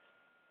spades.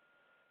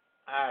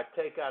 I'd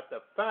take out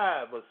the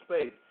 5 of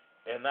spades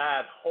and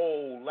I'd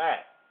hold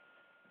that.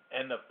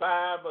 And the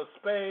 5 of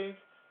spades,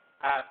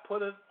 I'd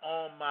put it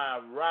on my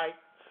right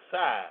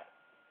side.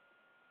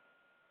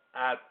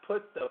 I'd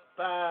put the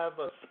 5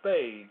 of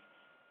spades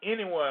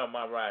anywhere on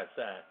my right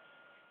side.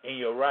 In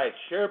your right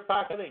shirt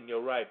pocket, in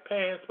your right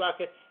pants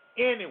pocket,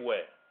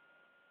 anywhere.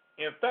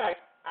 In fact,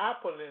 I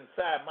put it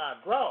inside my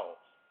drawers.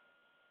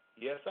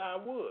 Yes, I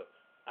would.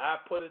 I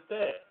put it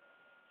there.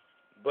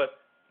 But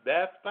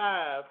that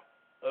 5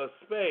 of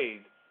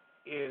spades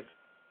is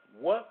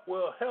what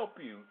will help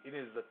you. It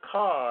is the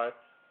card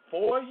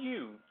for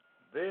you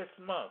this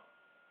month.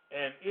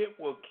 And it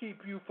will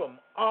keep you from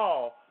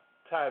all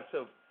types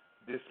of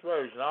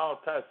dispersion, all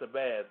types of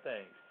bad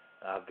things.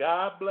 Now,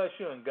 God bless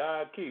you and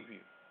God keep you.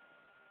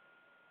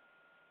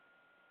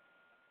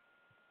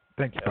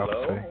 Thank you,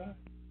 Hello? Papa.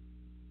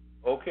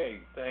 Okay,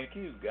 thank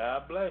you.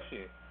 God bless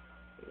you.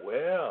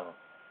 Well,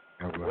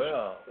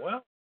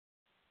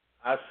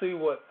 I see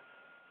what,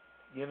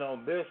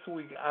 this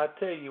week, I'll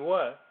tell you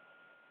what,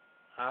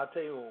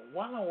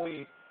 why don't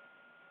we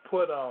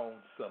put on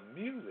some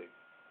music?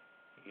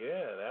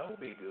 Yeah, that would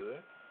be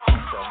good.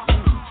 Some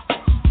music.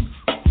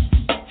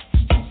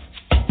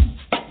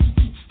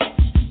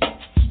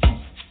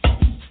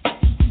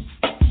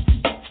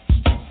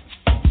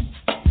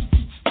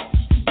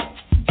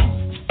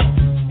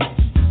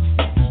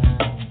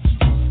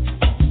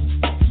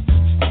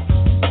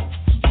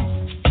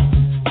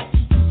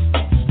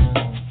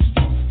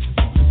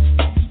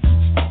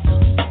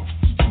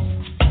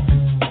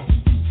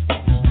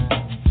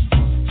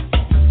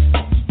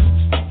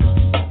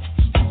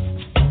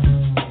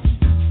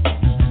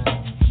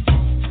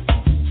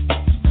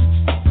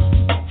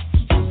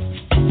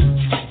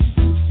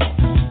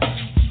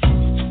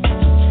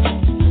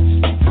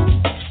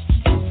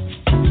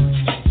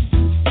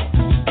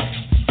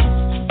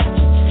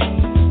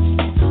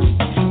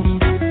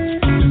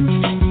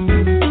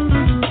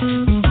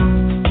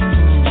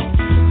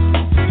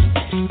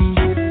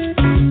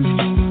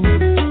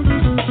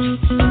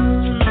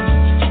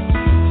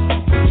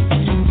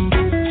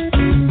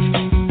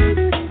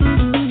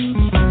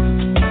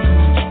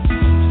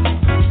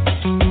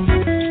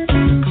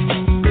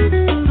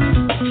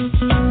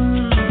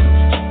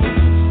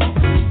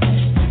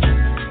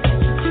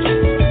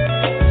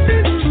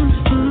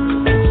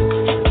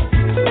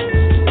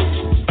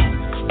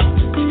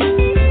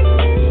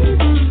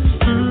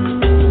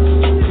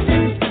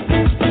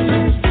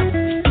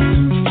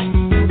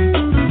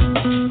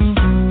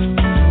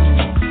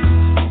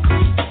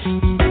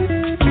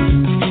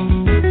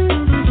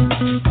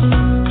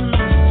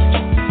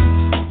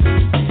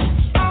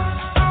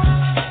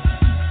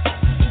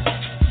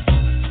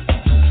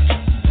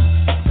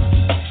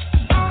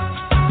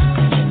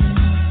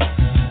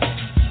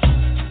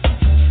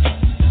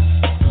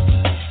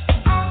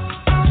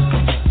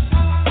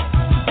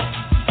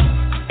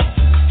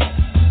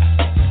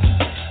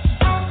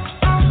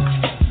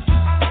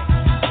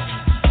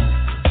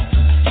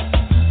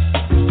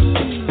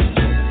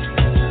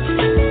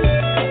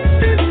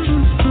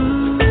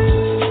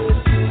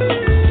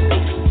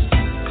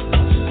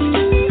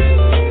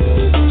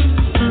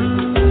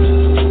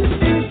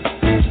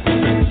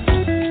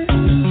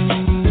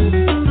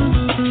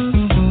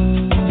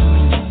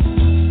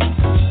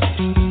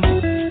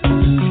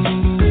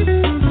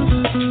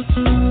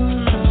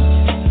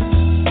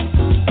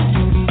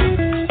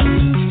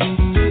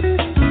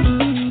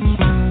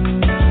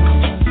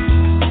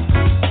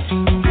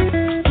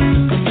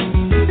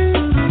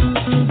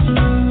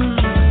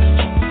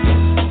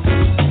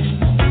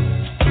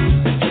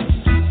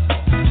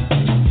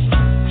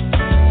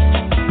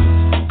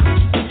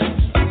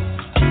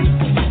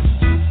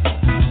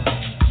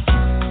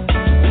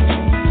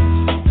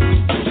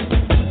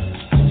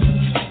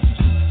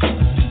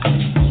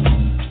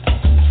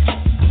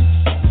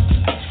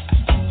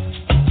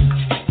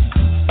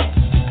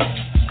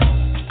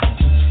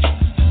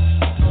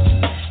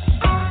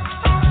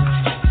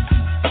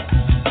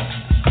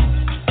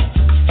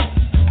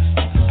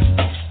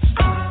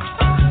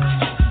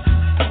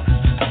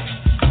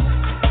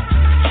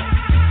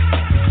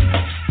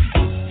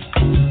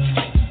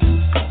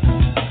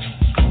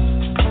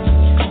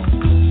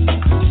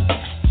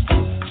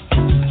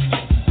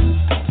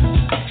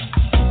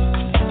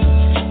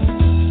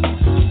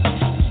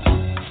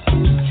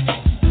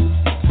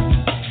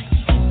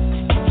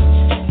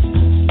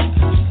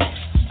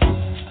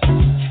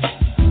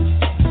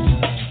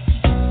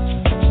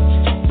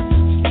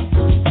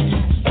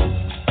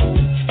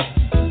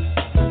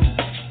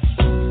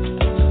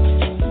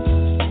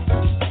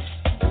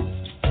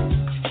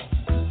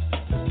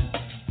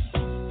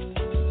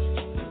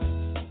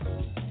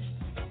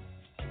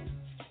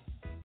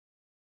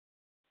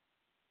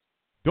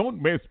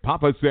 Don't miss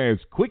Papa Says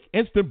Quick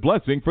Instant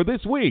Blessing for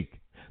this week.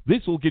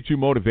 This will get you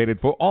motivated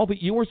for all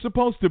that you are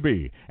supposed to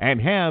be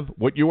and have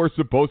what you are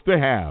supposed to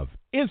have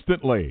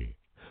instantly.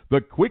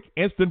 The Quick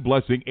Instant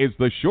Blessing is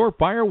the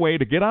surefire way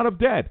to get out of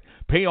debt,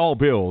 pay all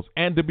bills,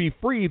 and to be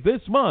free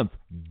this month,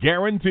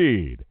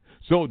 guaranteed.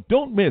 So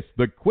don't miss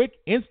the Quick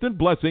Instant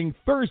Blessing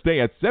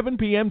Thursday at 7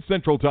 p.m.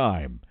 Central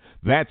Time.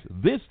 That's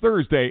this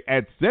Thursday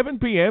at 7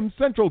 p.m.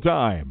 Central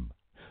Time.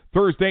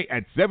 Thursday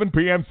at 7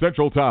 p.m.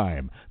 Central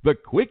Time. The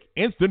Quick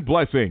Instant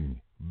Blessing.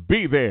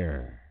 Be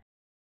there.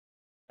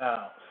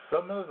 Now,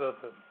 some of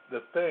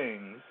the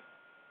things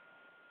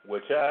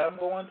which I'm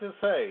going to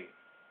say,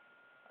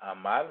 I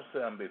might have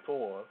said them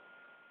before.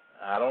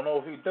 I don't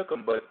know if you took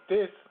them, but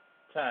this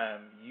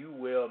time you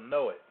will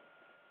know it.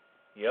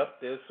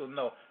 Yep, this will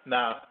know.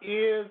 Now,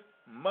 is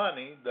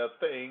money the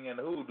thing in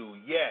hoodoo?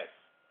 Yes.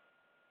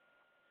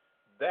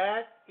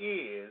 That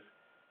is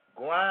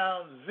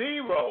ground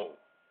zero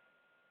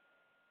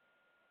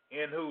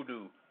in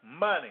hoodoo.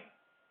 Money.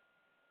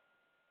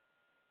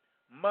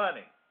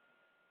 Money.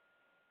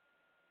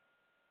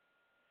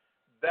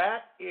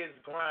 That is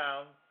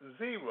ground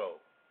zero.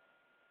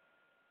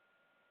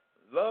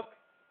 Luck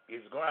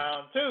is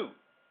ground 2.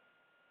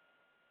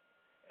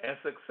 And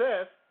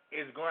success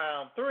is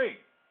ground 3.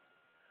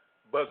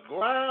 But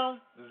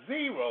ground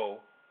zero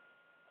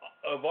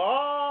of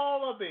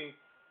all of the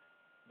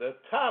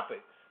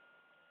topics,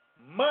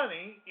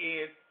 money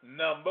is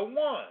number 1.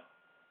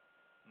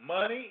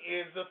 Money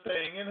is the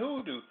thing in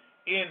hoodoo.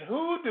 In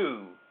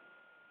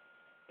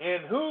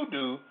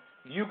hoodoo,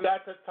 you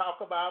got to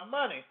talk about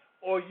money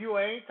or you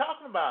ain't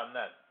talking about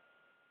nothing.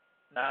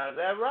 Now, is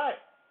that right?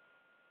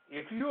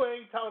 If you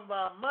ain't talking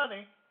about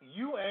money,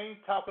 you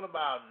ain't talking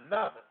about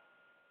nothing.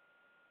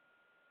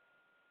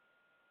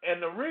 And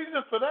the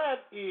reason for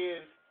that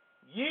is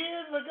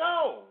years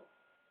ago,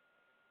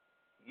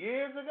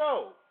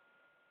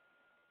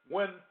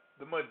 when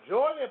the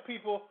majority of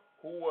people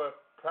who were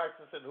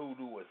practicing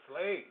hoodoo were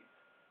slaves,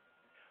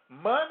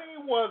 money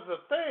was a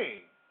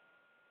thing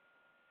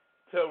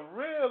to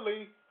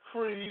really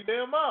free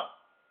them up.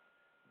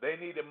 They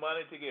needed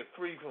money to get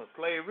free from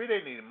slavery.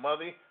 They needed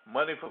money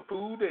for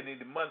food. They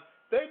needed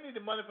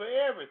money for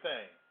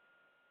everything.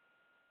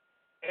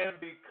 And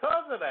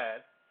because of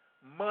that,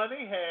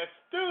 money has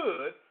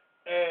stood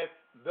as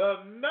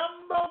the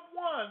number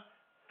 1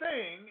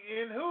 thing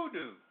in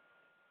hoodoo.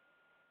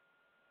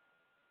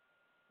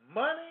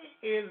 Money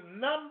is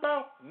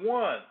number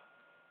 1.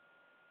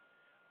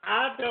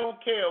 I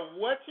don't care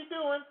what you're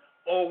doing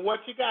or what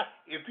you got.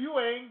 If you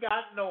ain't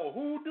got no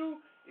hoodoo,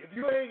 if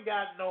you ain't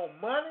got no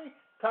money,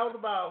 talking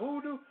about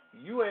hoodoo,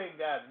 you ain't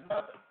got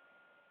nothing.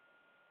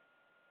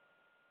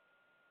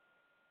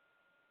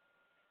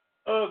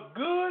 A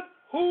good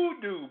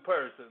hoodoo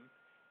person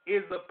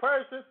is the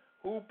person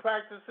who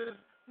practices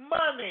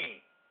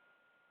money.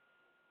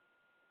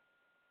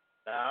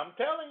 Now, I'm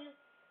telling you,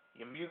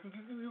 you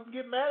can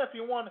get mad if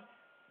you want to,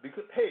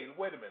 because, hey,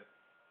 wait a minute.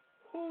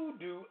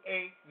 Hoodoo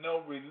ain't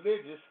no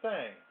religious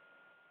thing.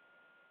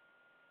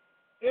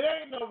 It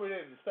ain't no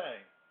religious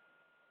thing.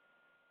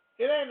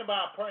 It ain't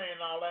about praying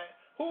and all that.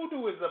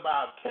 Hoodoo is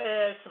about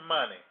cash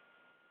money.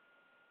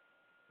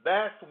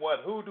 That's what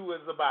hoodoo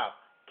is about,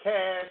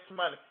 cash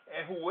money.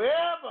 And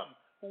whoever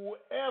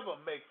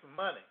makes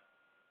money,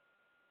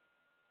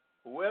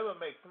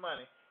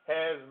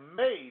 has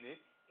made it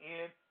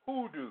in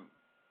hoodoo.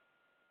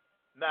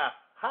 Now,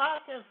 how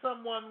can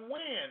someone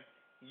win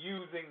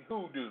using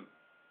hoodoo?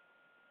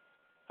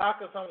 How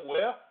can someone,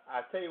 well,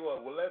 I tell you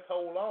what, let's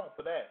hold on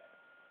for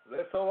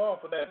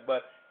that.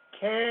 But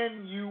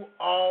can you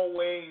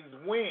always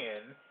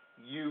win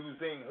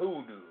using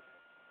hoodoo?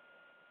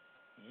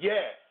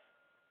 Yes.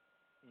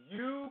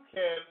 You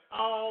can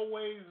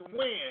always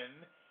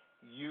win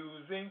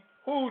using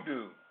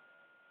hoodoo.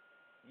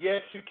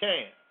 Yes, you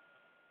can.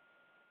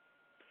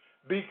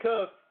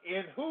 Because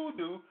in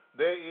hoodoo,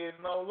 there is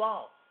no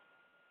loss.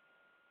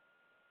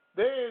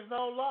 There is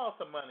no loss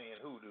of money in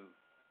hoodoo.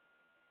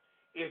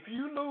 If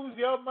you lose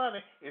your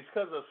money, it's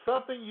because of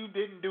something you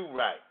didn't do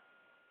right.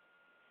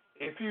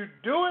 If you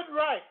do it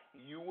right,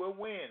 you will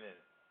win it.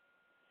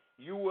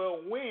 You will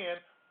win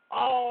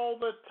all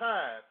the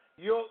time.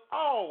 You'll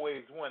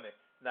always win it.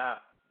 Now,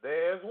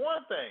 there's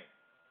one thing.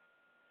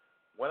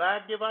 When I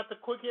give out the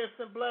quick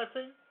instant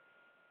blessing,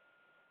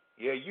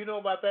 yeah, you know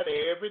about that.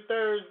 Every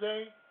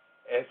Thursday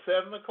at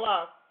 7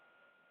 o'clock,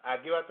 I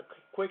give out the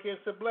quick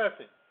instant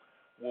blessing.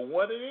 Well,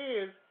 what it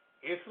is,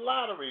 it's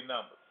lottery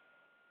numbers.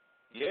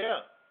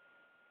 Yeah.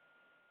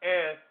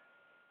 And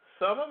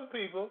some of the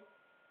people,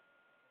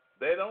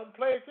 they don't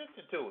pay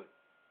attention to it.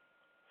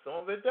 Some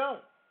of it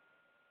don't.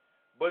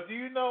 But do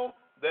you know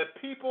that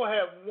people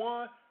have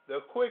won the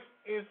quick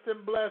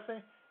instant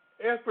blessing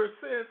ever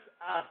since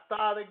I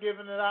started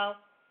giving it out?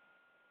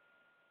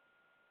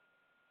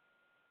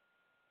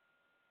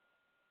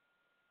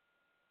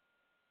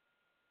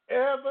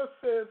 Ever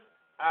since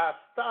I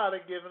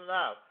started giving it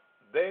out,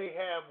 they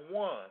have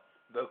won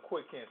the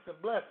quick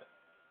instant blessing.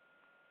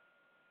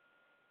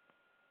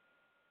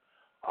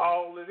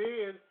 All it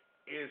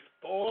is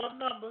 4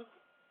 numbers,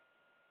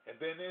 And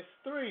then there's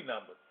 3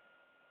 numbers.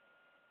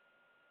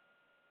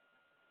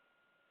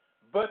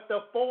 But the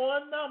 4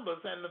 numbers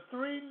and the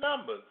 3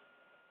 numbers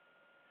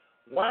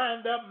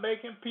wind up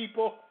making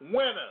people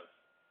winners.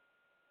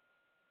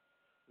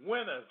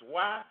 Winners.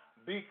 Why?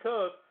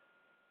 Because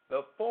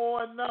the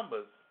 4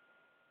 numbers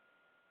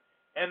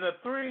and the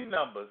 3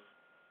 numbers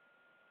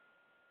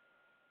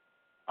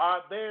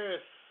there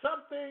is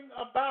something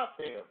about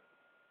them.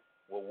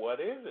 Well, what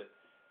is it?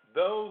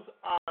 Those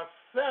are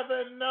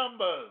 7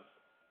 numbers,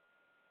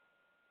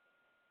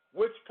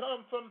 which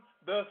come from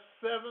the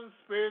 7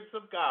 spirits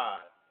of God.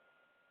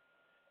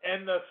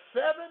 And the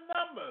 7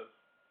 numbers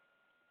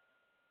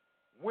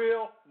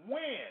will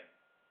win.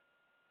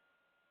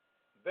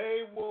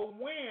 They will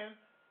win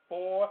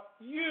for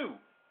you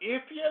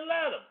if you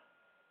let them.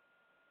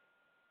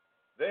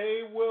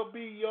 They will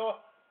be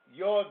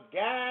your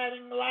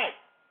guiding light.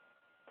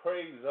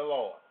 Praise the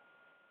Lord.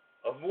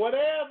 Of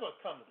whatever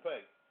comes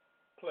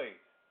place.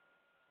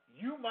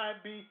 You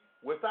might be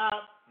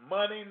without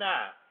money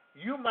now.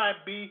 You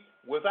might be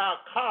without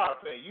car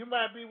fare. You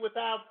might be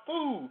without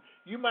food.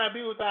 You might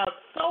be without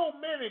so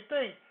many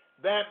things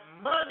that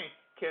money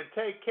can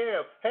take care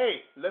of.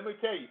 Hey, let me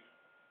tell you,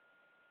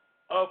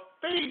 a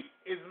feast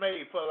is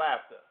made for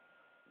laughter.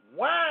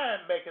 Wine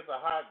maketh the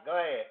heart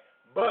glad,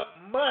 but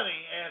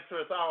money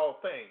answereth all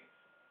things.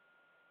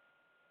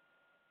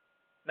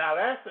 Now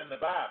that's in the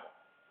Bible.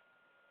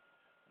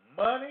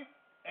 Money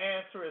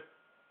answereth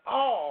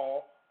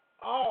all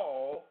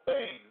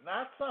things.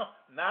 Not some,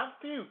 not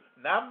few,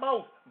 not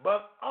most,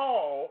 but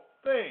all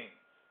things.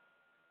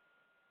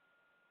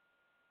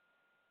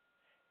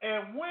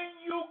 And when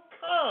you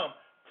come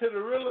to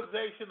the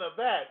realization of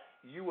that,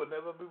 you will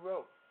never be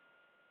broke.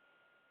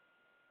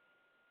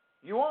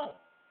 You won't.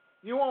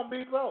 You won't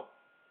be broke.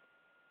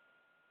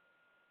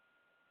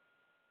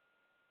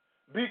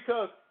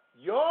 Because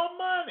your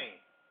money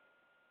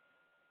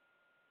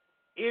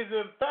is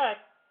in fact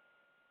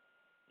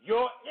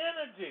your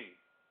energy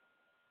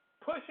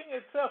pushing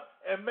itself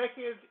and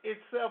making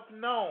itself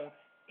known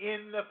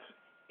in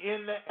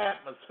the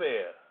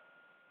atmosphere.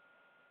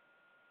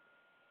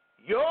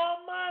 Your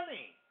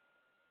money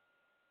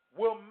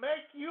will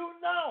make you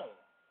known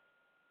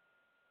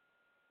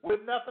with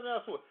nothing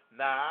else.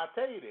 Now, I'll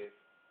tell you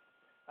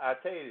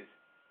this.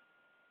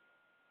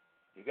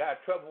 You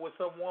got trouble with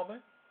some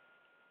woman?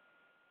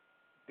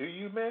 Do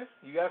you, miss?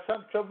 You got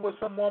some trouble with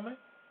some woman?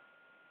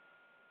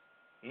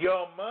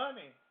 Your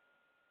money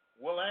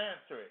will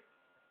answer it.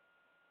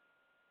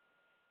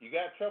 You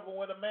got trouble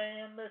with a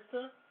man,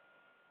 mister?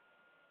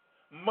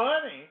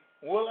 Money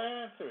will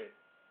answer it.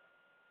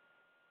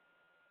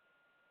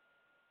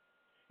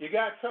 You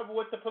got trouble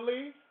with the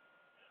police?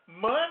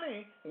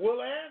 Money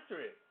will answer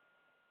it.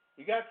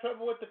 You got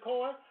trouble with the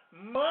court?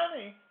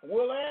 Money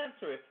will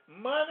answer it.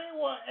 Money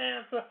will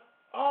answer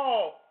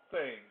all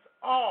things.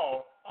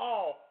 All.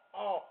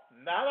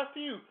 Not a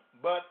few,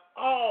 but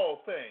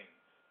all things.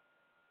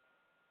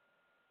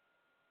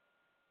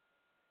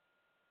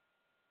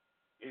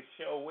 It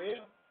sure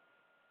will.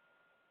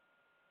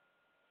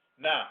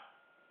 Now,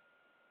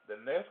 the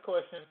next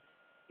question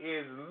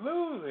is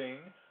losing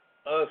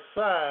a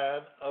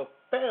sign of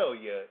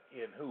failure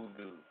in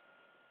hoodoo?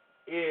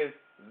 Is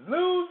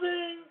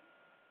losing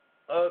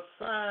a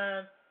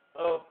sign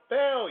of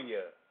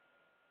failure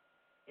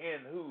in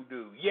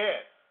hoodoo?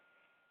 Yes.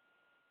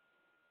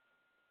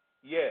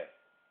 Yes.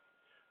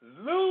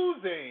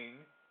 Losing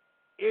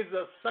is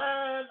a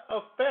sign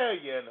of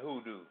failure in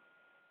hoodoo.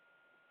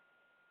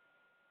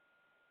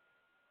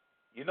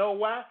 You know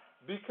why?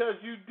 Because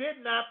you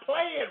did not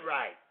play it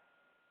right.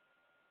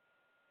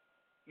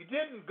 You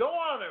didn't go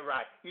on it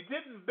right. You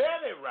didn't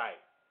bet it right.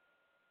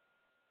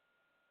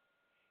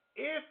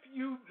 If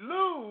you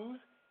lose,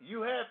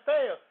 you have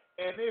failed.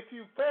 And if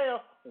you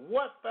fail,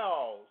 what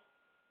falls?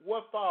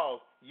 What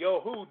falls?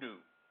 Your hoodoo.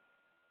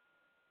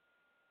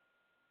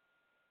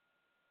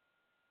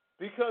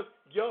 Because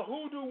your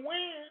hoodoo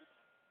wins.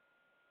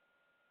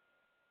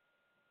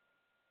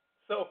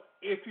 So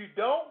if you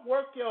don't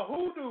work your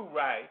hoodoo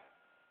right,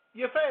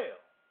 you fail.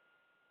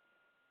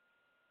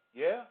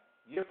 Yeah,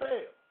 you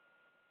fail.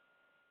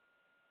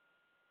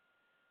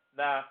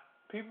 Now,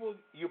 people,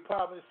 you're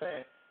probably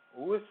saying,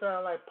 well, it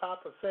sounds like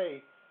Papa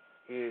say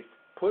is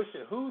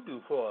pushing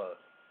hoodoo for us.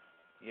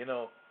 You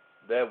know,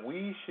 that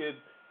we should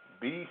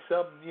be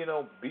something,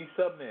 be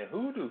something in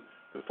hoodoo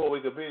before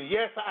we can be.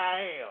 Yes, I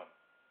am.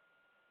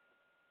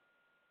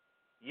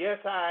 Yes,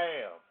 I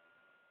am.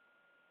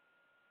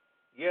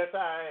 Yes,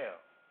 I am.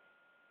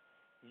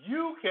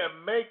 You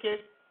can make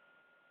it.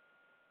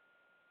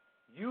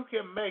 You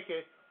can make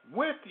it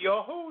with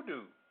your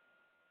hoodoo.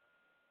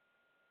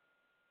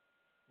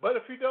 But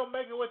if you don't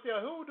make it with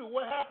your hoodoo,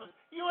 what happens?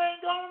 You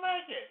ain't going to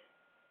make it.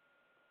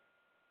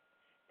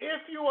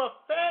 If you're a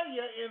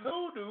failure in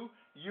hoodoo,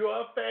 you're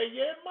a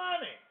failure in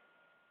money.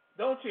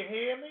 Don't you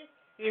hear me?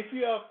 If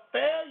you're a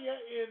failure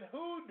in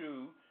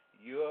hoodoo,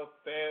 you're a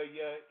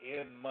failure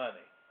in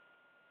money.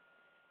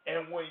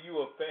 And when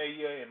you're a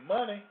failure in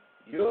money,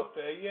 you're a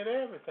failure in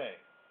everything.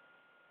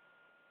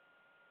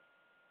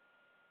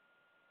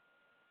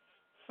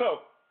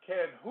 So,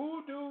 can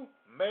hoodoo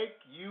make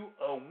you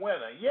a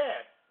winner?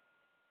 Yes.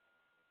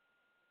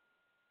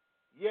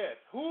 Yes,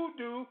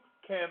 hoodoo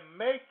can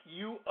make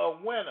you a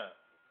winner.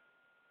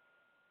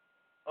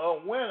 A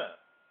winner.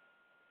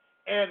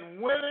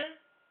 And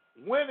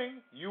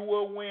winning, you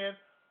will win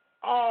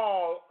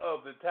all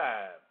of the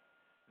time.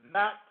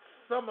 Not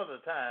some of the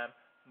time,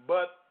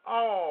 but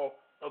all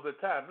of the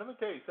time. Let me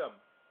tell you something.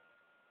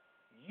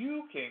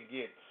 You can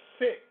get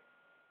sick,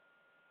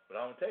 but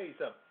I'm going to tell you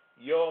something.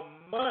 Your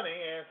money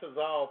answers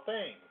all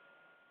things.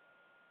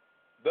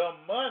 The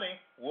money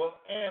will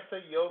answer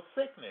your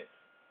sickness.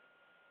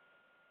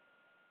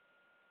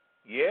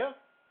 Yeah?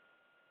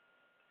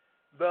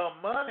 The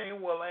money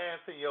will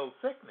answer your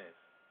sickness.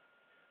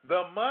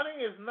 The money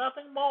is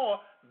nothing more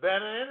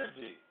than an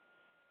energy.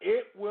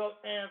 It will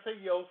answer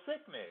your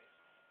sickness.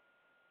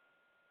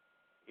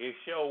 It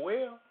sure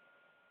will.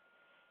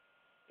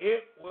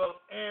 It will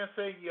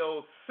answer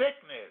your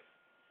sickness.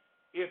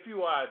 If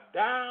you are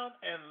down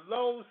and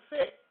low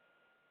sick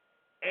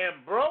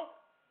and broke,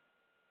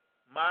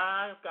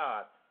 my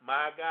God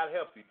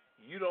help you.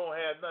 You don't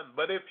have nothing.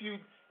 But if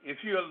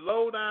you're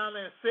low down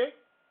and sick,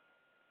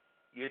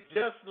 you're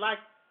just like,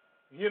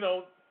 you're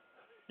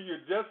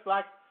just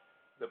like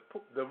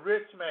the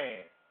rich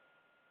man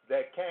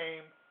that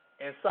came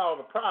and saw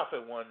the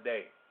prophet one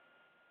day.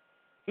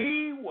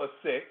 He was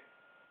sick.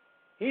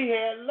 He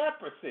had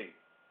leprosy.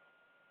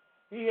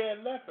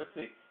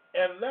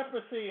 And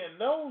leprosy in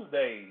those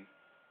days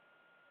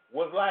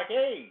was like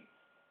AIDS.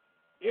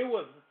 It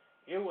was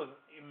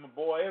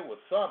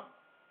something.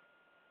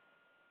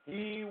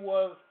 He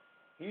was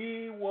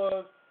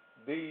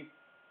the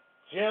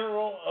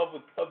general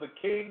of the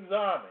king's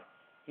army.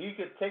 He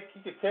could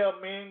tell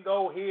men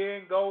go here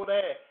and go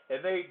there,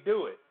 and they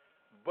do it.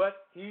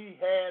 But he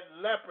had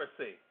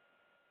leprosy.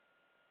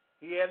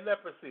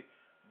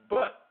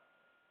 But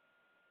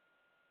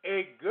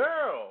a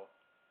girl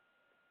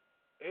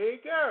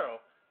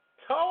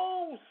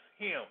told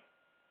him,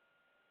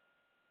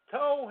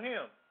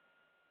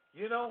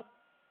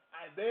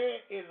 there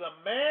is a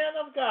man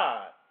of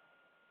God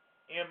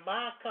in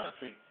my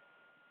country,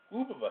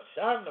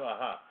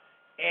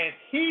 and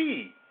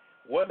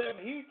whatever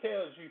he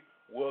tells you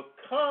will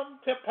come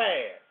to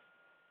pass.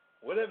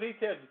 Whatever he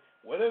tells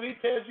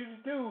you to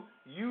do,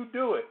 you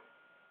do it.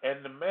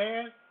 And the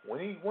man, when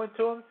he went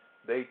to him,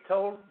 he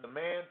told him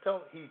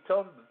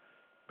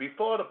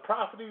before the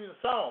prophet even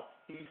saw him,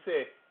 he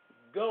said,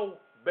 go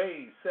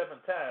bathe 7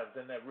 times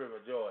in that river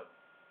Jordan.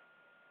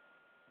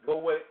 Go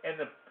away.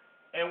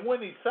 And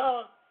when he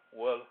saw it,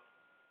 well,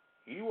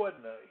 he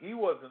wasn't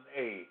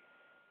a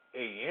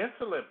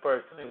insolent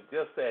person. It was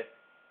just that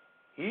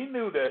he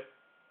knew that,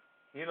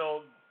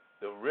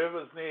 the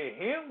rivers near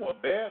him were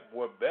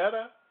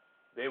better.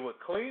 They were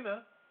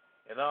cleaner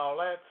and all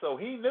that. So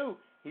he knew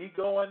he'd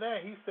go in there.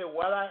 He said,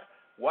 why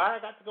I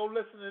got to go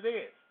listen to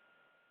this?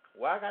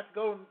 Why I got to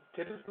go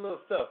to this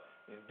little stuff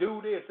and do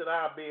this and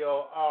I'll be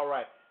all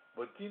right.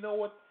 But you know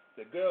what?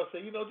 The girl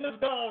said, just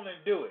go on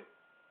and do it.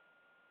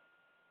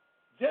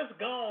 Just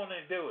go on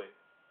and do it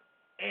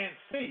and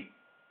see.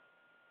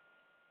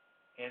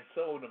 And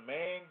so the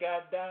man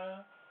got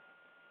down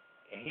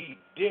and he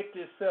dipped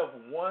himself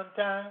 1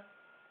 time,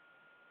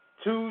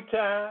 2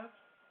 times,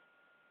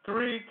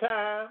 3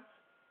 times,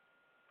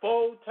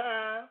 4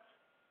 times,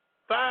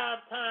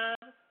 5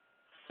 times,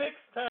 6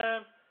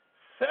 times,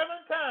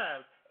 7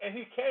 times, and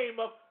he came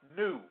up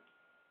new.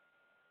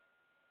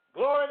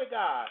 Glory to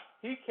God.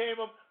 He came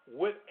up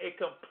with a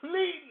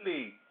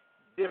completely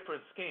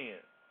different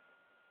skin.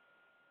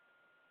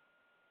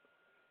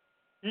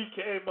 He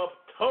came up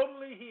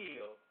totally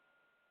healed.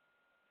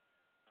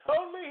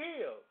 Totally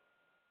healed.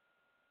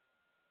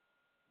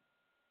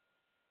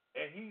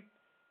 And he,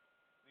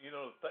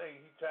 the thing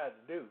he tried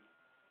to do,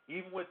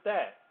 even with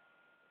that,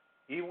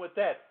 he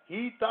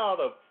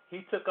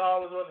took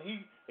all his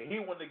money, he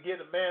wanted to give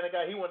the man a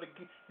guy, he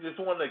just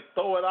wanted to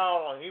throw it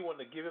all on, he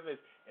wanted to give him his,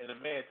 and the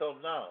man told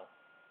him, no,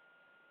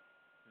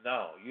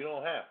 you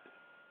don't have to.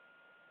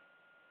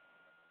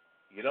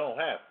 You don't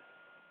have to.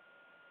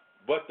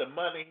 But the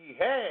money he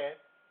had,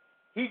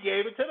 he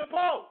gave it to the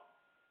poor.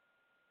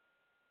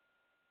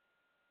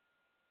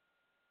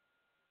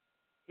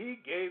 He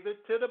gave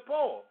it to the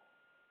poor.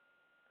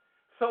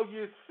 So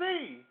you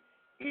see,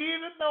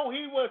 even though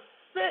he was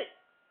sick,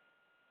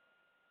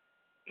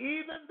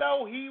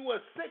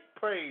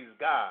 praise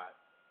God.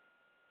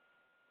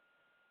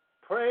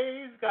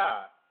 Praise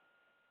God.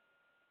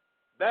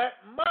 That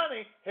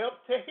money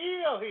helped to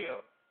heal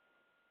him.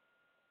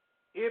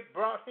 It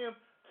brought him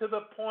to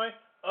the point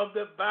of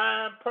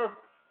divine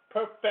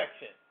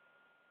perfection.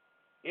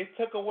 It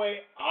took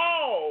away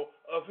all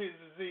of his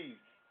disease.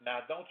 Now,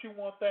 don't you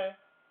want that?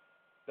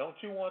 Don't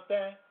you want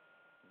that?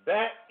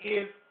 That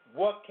is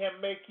what can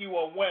make you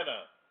a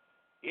winner.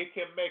 It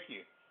can make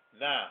you.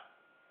 Now,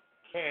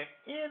 can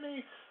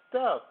any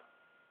stuff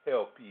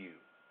help you?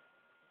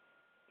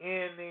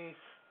 Any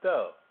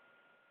stuff?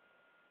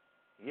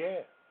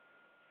 Yeah.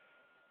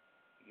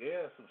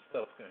 Yeah, some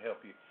stuff can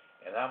help you.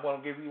 And I'm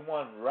going to give you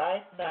one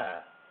right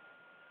now.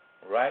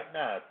 Right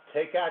now.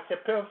 Take out your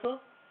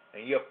pencil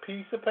and your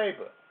piece of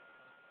paper.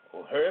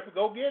 Well, hurry up and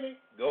go get it.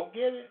 Go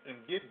get it and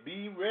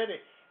be ready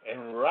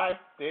and write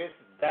this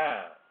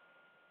down.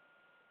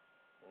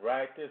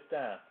 Write this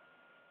down.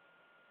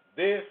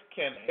 This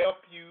can help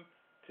you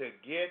to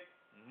get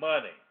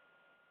money.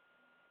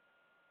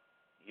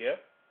 Yep,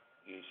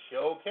 it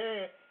sure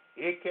can.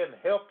 It can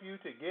help you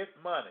to get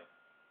money.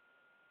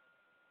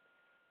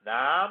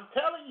 Now I'm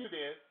telling you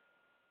this.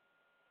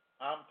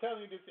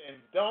 And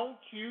don't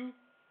you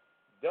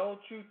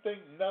think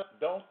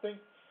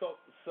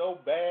so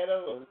bad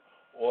of it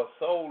or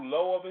so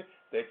low of it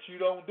that you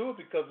don't do it,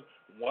 because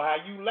while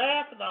you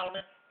laughing on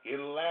it,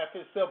 it'll laugh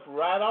itself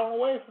right on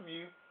away from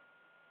you.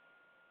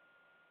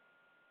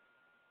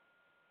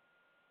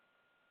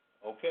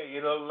 Okay,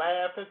 it'll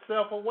laugh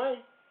itself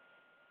away.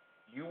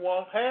 You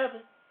won't have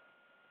it.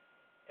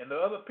 And the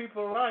other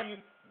people around you,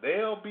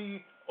 they'll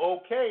be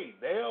okay.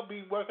 They'll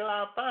be working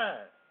out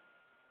fine.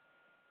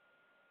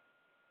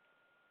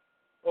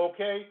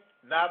 Okay?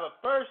 Now, the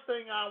first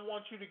thing I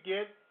want you to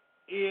get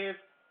is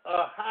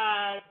a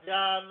High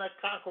John the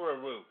Conqueror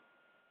root.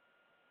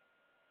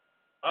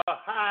 A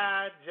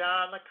High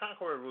John the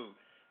Conqueror root.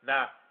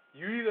 Now,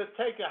 you either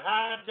take a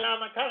High John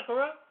the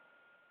Conqueror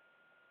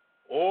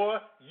or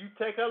you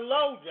take a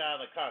Low John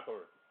the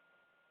Conqueror.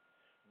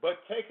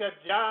 But take a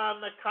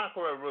John the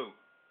Conqueror root.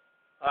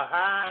 A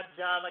High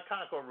John the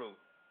Conqueror root.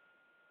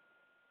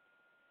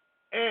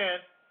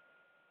 And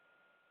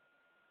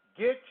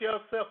get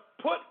yourself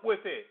put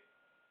with it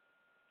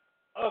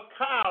a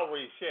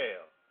cowrie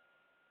shell,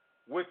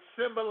 which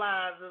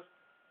symbolizes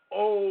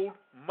old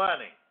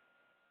money.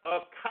 A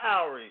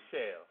cowrie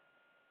shell.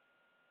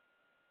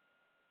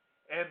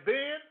 And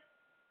then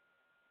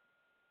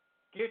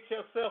get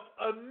yourself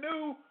a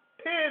new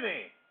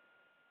penny.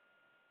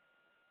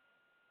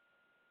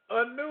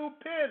 A new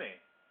penny.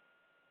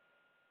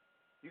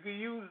 You can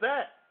use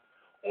that.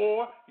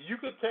 Or you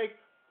could take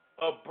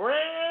a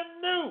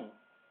brand new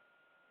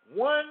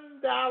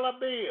 $1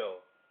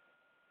 bill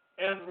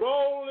and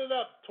roll it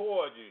up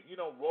towards you.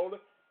 Roll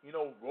it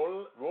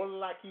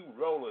like you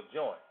roll a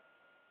joint.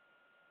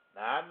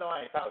 Now, I know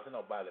I ain't talking to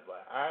nobody,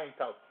 but I ain't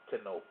talking to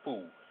no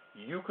fool.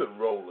 You could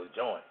roll a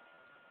joint.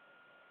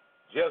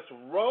 Just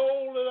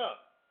roll it up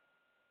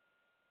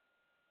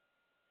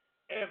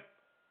and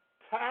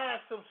tie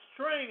some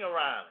string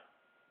around it.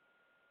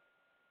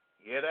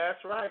 Yeah,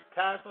 that's right.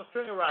 Tie some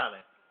string around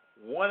it.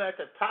 One at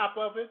the top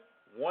of it,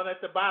 one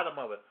at the bottom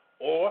of it.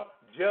 Or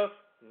just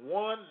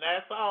one,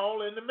 that's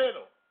all in the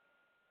middle.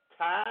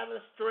 Tie the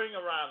string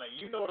around it.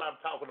 You know what I'm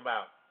talking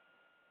about.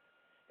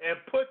 And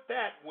put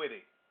that with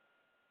it.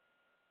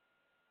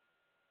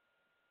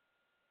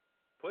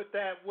 Put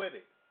that with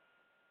it.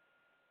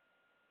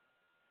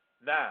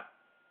 Now,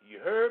 you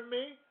heard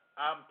me?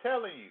 I'm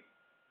telling you.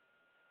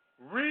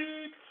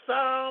 Read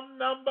Psalm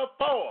number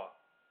 4.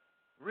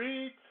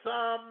 Read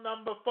Psalm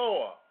number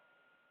 4.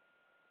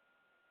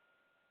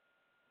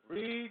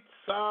 Read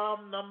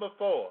Psalm number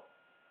 4.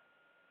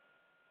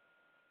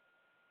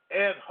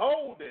 And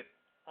hold it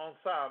on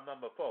Psalm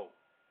number 4.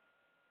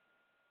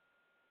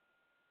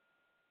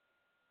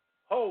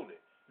 Hold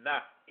it.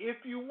 Now,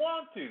 if you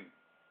want to,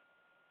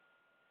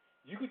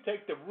 you could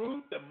take the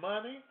root, the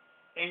money,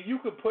 and you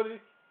could put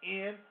it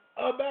in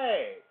a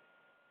bag.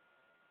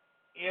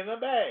 In a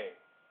bag.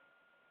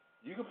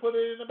 You can put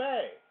it in a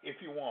bag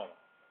if you want it.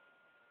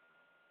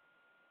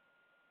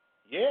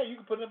 Yeah, you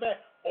can put it in a bag.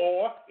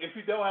 Or if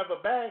you don't have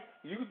a bag,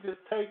 you can just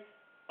take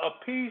a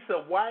piece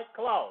of white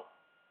cloth.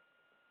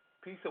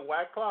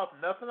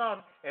 Nothing on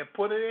it, and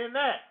put it in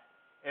that.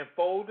 And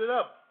fold it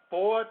up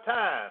 4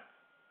 times.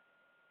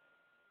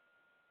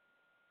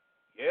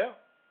 Yeah,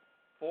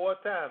 4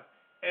 times.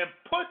 And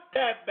put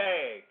that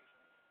bag.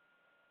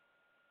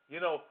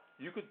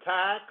 You could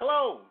tie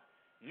clothes.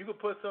 You could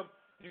put some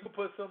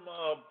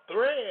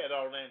thread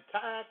on it and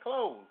tie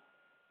clothes.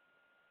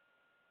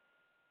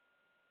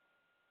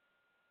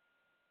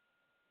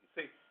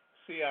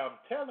 See, I'm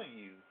telling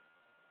you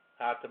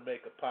how to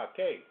make a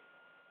parquet.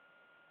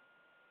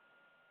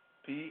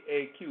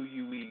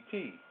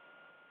 P-A-Q-U-E-T.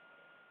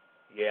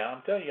 Yeah,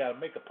 I'm telling you how to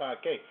make a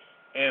parquet.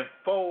 And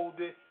fold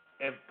it,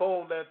 and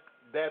fold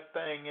that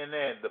thing in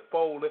there,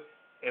 fold it,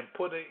 and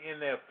put it in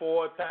there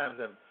 4 times,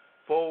 and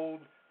fold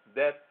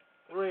that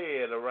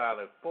thread around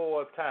it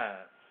 4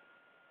 times,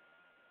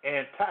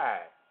 and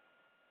tie it.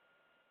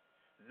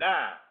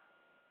 Now,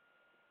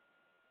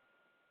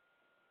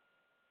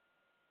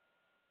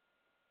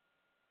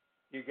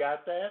 you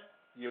got that?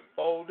 You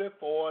fold it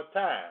 4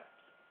 times.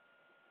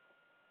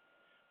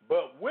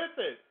 But with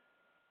it,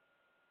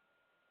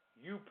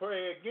 you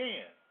pray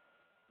again.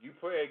 You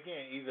pray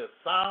again, either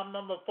Psalm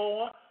number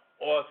 4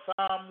 or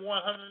Psalm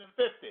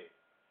 150.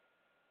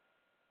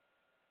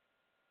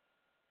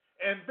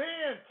 And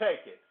then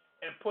take it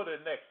and put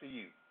it next to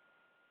you.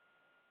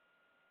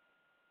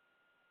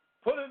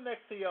 Put it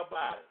next to your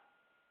body.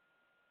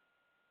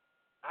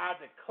 I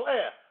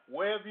declare,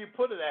 wherever you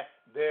put it at,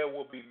 there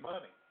will be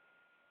money.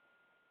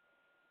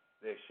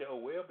 There sure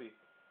will be.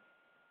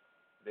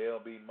 There'll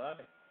be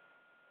money.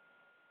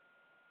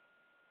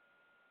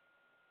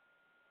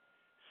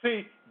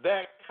 See,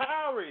 that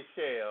cowrie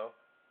shell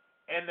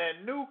and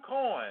that new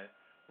coin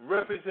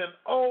represent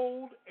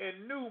old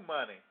and new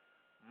money.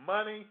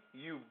 Money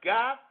you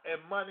got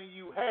and money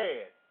you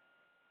had.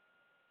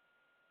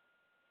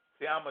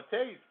 See, I'm gonna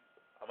tell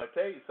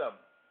you something.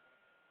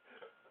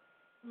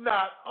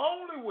 Not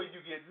only will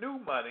you get new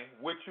money,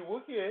 which you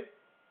will get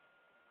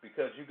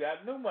because you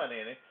got new money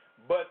in it,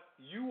 but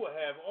you will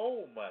have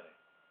old money.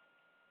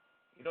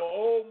 You know,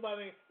 old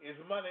money is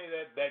money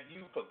that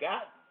you've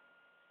forgotten.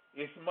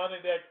 It's money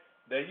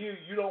that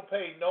you don't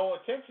pay no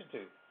attention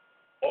to.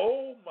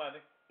 Old money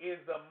is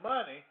the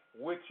money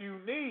which you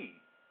need.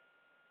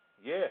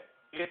 Yeah,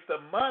 it's the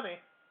money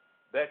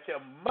that your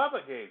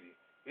mother gave you.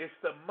 It's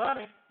the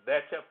money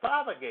that your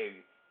father gave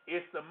you.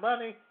 It's the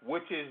money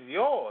which is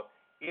yours.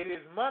 It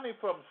is money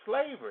from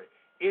slavery.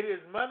 It is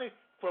money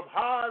from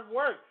hard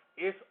work.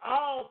 It's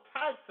all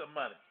types of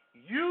money.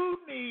 You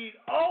need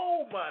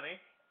old money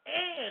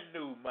and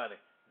new money.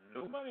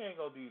 New money ain't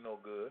going to do you no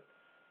good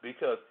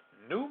because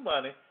new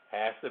money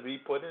has to be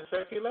put in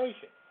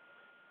circulation.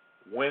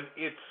 When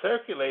it's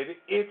circulated,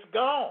 it's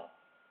gone.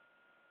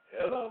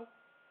 Hello?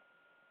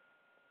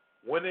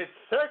 When it's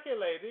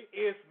circulated,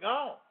 it's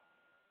gone.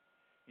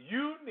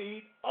 You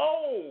need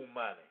old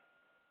money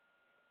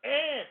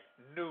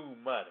and new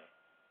money.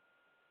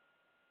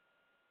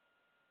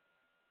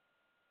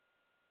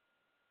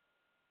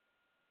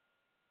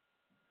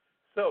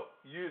 So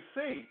you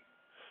see,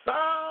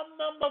 Psalm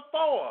number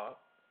 4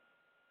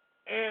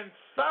 and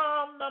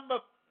Psalm number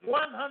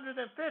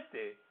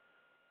 150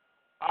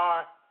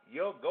 are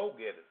your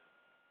go-getters.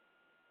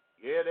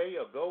 Yeah, they're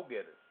your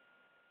go-getters.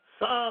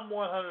 Psalm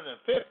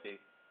 150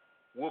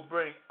 will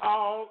bring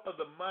all of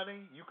the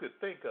money you could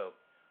think of,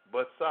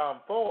 but Psalm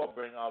 4 will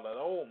bring all that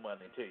old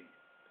money to you.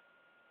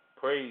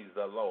 Praise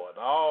the Lord.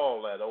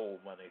 All that old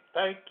money.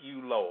 Thank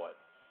you, Lord.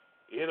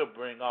 It'll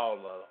bring all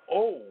the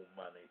old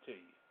money to you.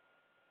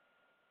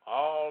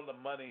 All the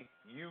money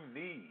you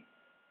need.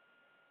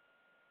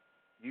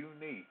 You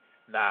need.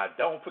 Now,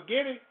 don't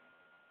forget it.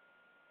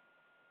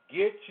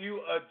 Get you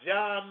a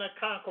John the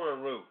Conqueror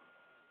root.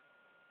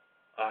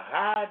 A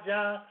high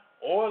John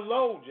or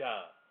low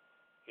John.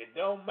 It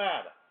don't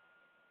matter.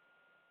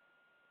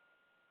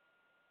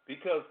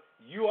 Because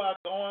you are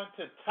going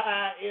to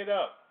tie it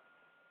up.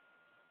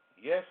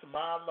 Yes,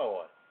 my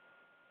Lord.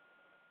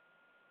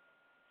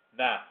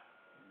 Now,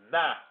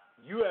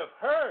 you have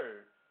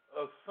heard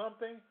of some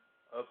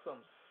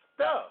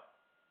stuff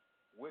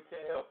which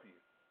will help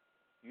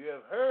you. You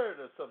have heard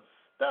of some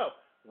stuff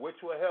which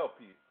will help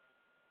you.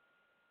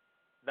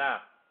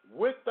 Now,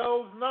 with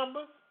those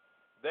numbers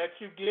that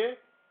you get,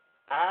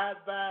 I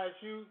advise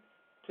you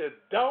to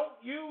don't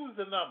use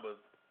the numbers.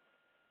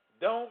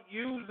 Don't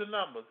use the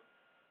numbers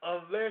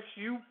unless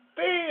you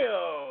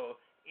feel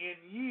in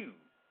you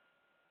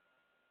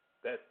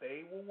that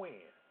they will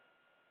win.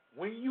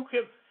 When you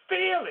can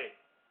feel it,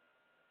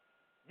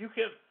 you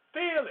can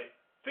feel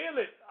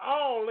it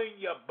all in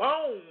your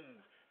bones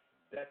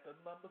that the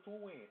numbers will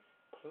win.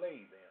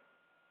 Play them.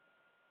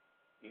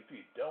 If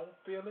you don't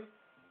feel it,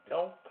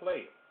 don't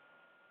play it.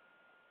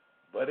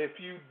 But if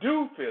you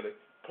do feel it,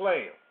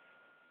 play them.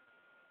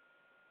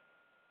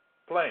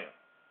 Play them.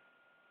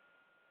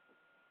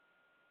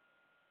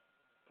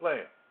 Play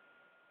them.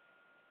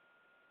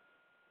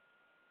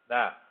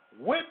 Now,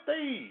 with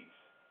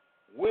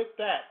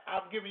that,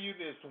 I'm giving you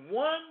this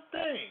one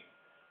thing,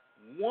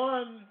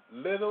 one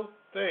little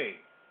thing,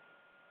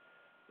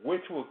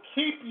 which will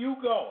keep you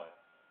going,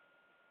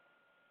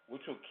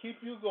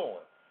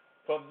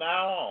 from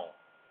now on.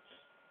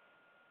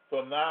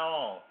 From now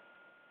on.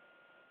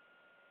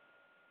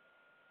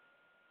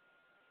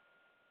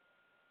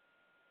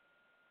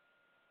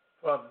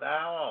 From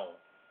now on.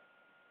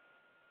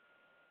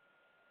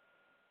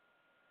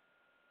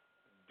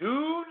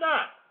 Do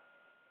not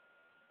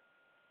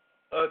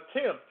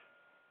attempt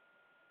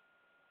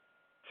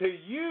to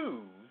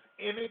use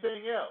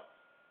anything else,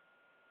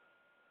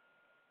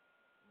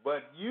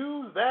 but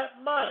use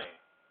that money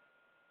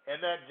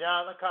and that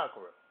John the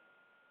Conqueror.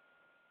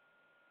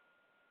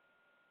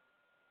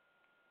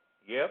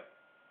 Yep,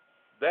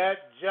 that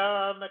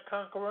John the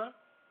Conqueror,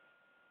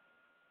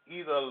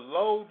 either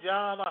low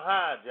John or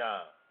high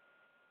John,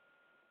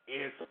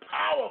 is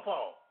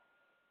powerful.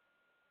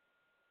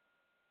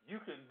 You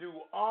can do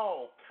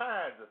all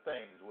kinds of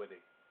things with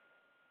it,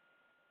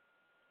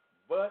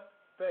 but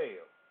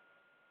fail.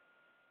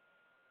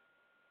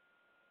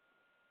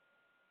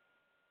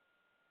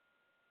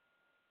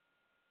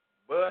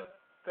 But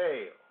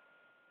fail.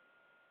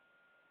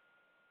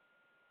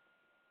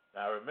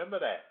 Now remember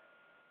that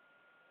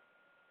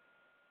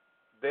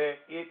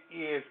it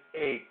is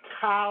a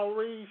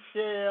cowrie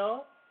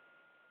shell.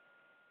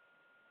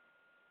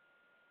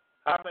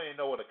 How many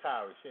know what a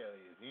cowrie shell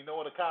is? Do you know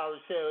what a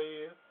cowrie shell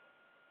is?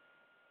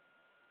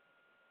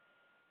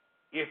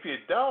 If you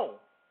don't,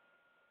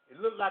 it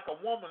looks like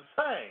a woman's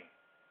thing.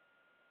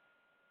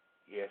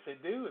 Yes,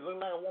 it do. It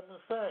looks like a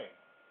woman's thing.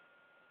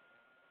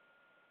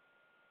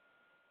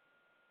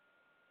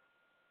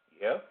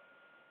 Yep.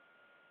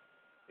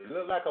 It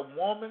looks like a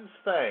woman's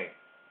thing.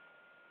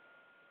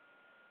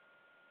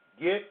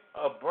 get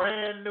a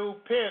brand new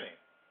penny,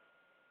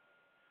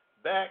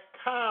 that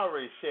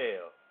cowrie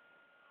shell,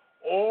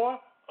 or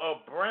a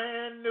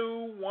brand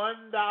new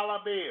 $1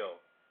 bill.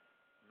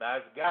 Now,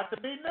 it's got to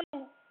be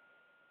new.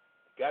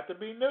 Got to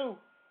be new.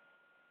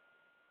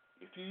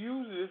 If you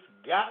use it, it's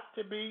got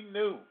to be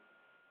new.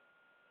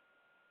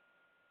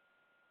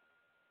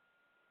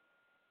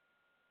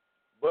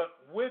 But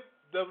with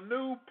the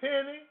new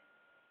penny,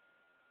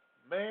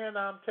 man,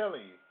 I'm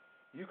telling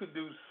you, you can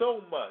do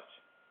so much.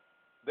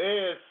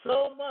 There's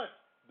so much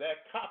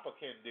that copper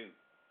can do.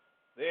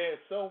 There's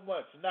so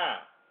much. Now,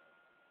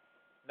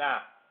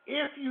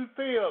 if you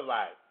feel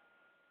like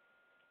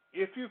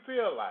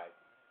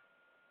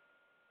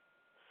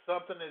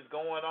something is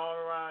going on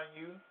around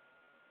you,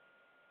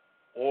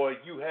 or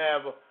you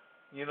have,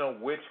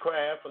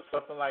 witchcraft or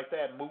something like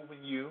that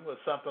moving you or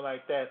something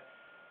like that,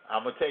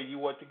 I'm going to tell you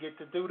what to get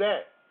to do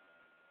that.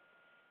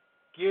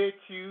 Get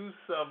you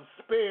some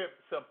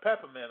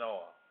peppermint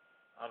oil.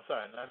 I'm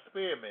sorry, not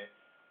spearmint,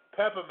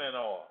 peppermint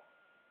oil.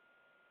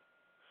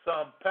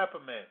 Some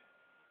peppermint.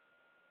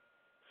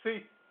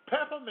 See,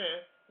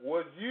 peppermint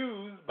was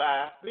used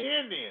by the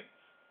Indians.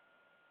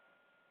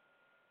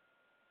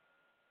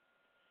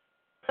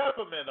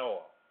 Peppermint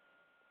oil.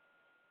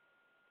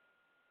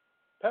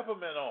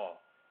 Peppermint oil.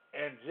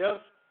 And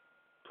just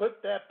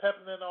put that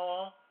peppermint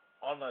oil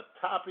on the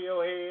top of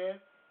your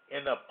head,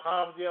 in the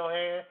palms of your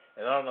hand,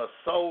 and on the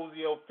soles of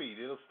your feet.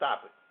 It'll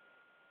stop it.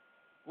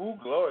 Ooh,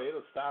 glory,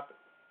 it'll stop it.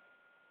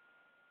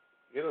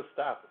 It'll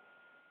stop it.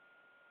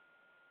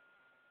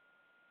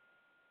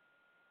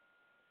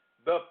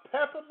 The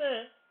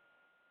peppermint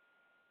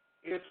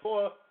is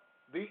for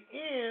the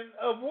end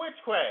of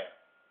witchcraft,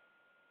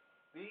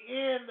 the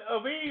end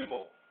of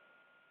evil.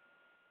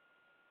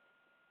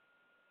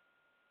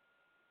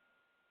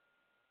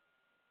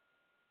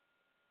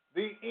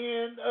 The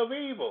end of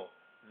evil.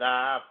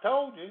 Now, I've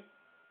told you.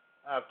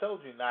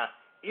 Now,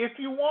 if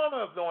you want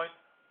to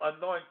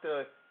anoint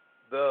the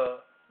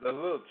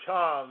little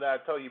charm that I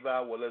told you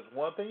about, well, there's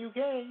one thing you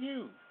can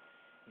use.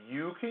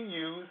 You can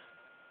use,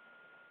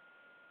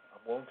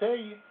 I'm going to tell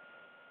you,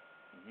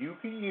 you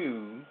can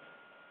use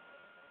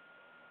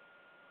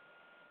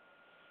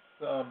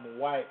some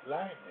white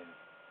lightning.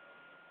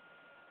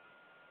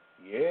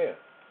 Yeah.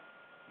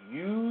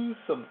 Use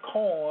some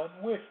corn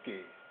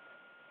whiskey.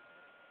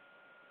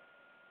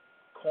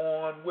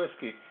 Corn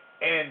whiskey.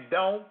 And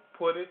don't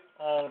put it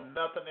on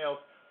nothing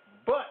else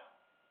but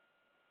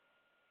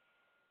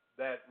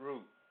that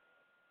root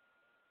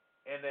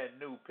and that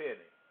new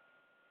penny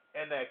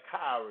and that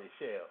cowrie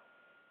shell.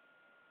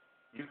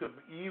 You can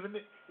even,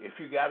 if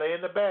you got it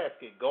in the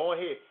basket, go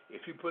ahead.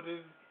 If you put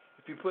it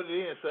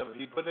in something, if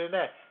you put it in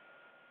that,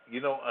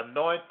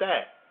 anoint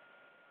that.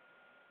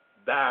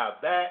 Now,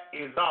 that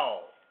is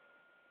all.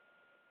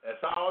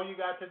 That's all you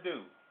got to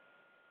do.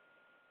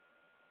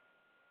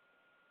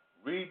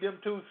 Read them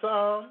two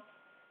Psalms,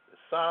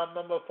 Psalm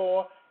number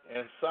 4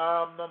 and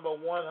Psalm number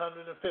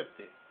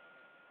 150.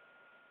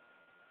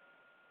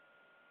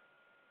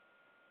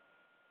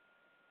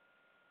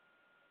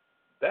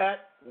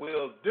 That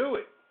will do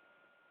it.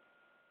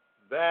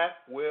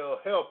 That will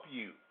help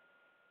you.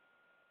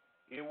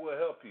 It will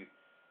help you.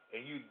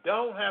 And you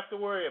don't have to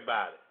worry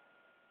about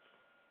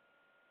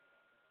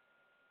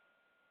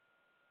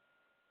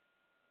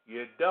it.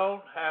 You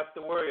don't have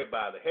to worry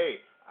about it.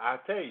 Hey, I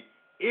tell you,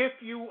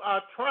 if you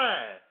are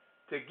trying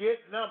to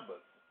get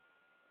numbers,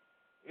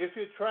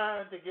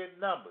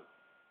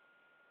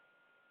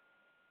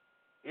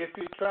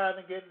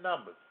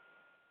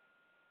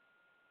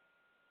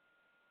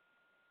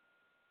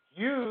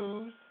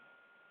 use,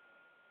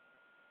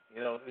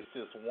 it's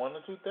just one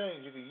or two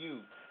things you can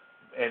use,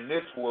 and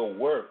this will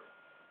work.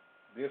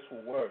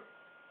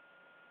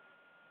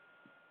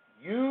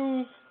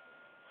 Use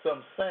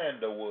some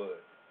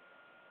sandalwood.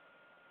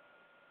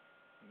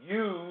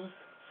 Use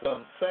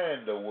some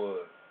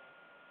sandalwood.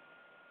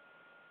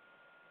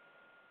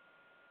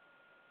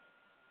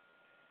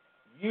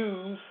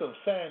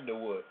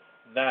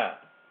 Now,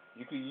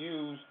 you can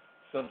use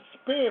some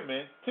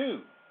spearmint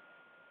too,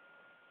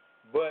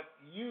 but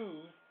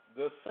use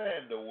the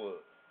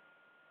sandalwood.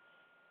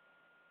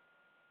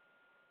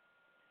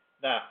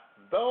 Now,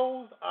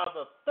 those are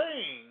the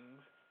things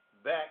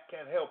that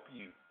can help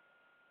you,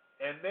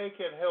 and they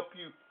can help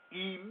you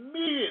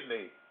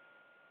immediately.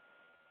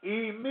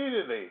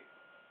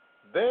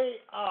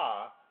 They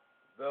are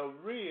the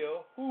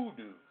real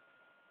hoodoo,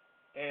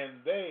 and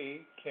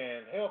they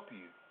can help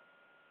you.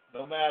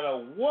 No matter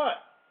what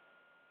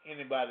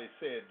anybody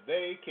said,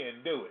 they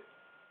can do it.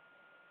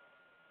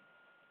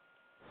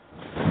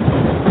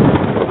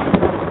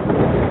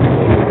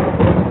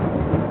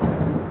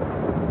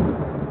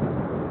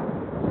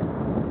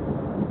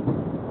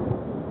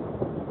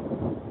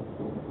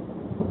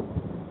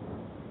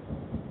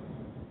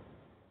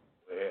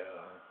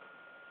 Well,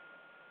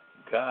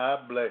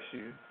 God bless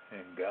you,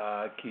 and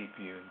God keep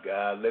you, and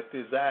God lift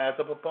his eyes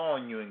up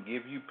upon you and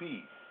give you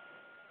peace.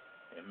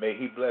 And may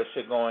he bless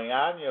your going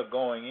out and your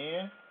going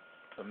in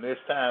from this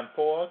time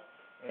forth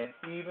and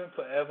even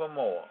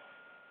forevermore.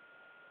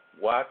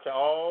 Watch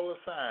all the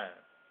signs,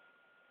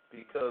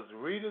 because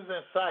readers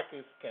and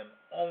psychics can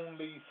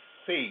only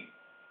see.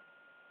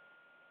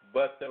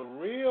 But the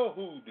real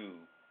hoodoo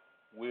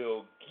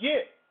will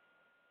get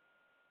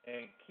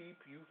and keep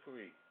you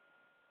free.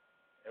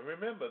 And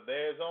remember,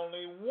 there's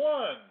only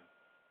one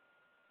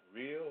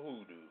real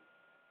hoodoo,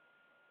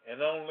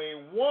 and only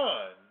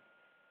one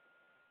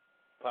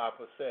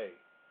Papa Say.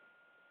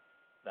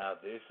 Now,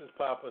 this is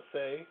Papa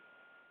Say,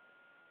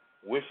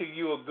 wishing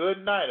you a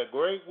good night, a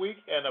great week,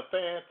 and a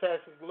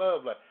fantastic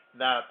love life.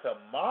 Now,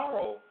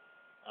 tomorrow,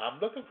 I'm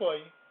looking for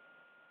you.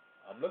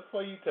 I'm looking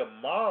for you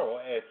tomorrow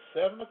at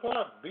 7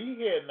 o'clock. Be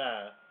here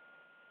now.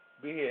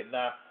 Be here.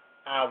 Now,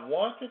 I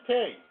want to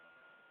tell you,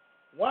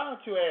 why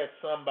don't you ask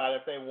somebody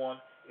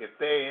if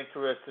they're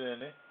interested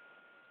in it,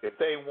 if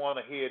they want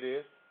to hear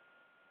this,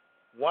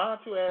 why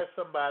don't you ask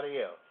somebody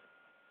else,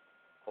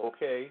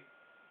 okay,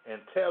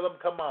 and tell them,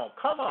 come on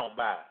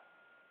by.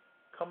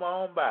 Come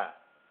on by.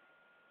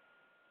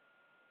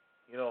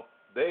 You know,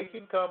 they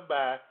can come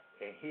by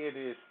and hear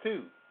this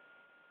too.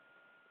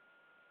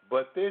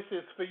 But this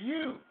is for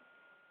you.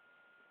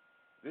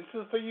 This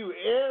is for you,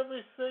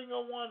 every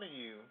single one of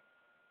you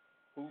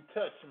who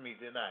touched me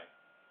tonight.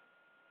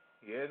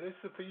 Yeah, this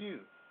is for you.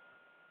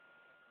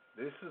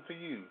 This is for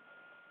you.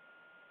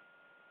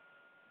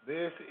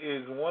 This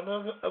is one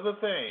of the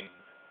things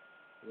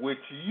which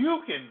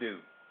you can do,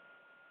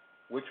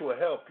 which will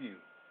help you.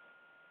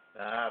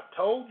 Now, I've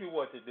told you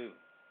what to do.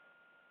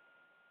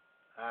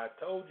 I've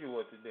told you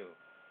what to do.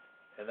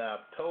 And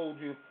I've told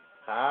you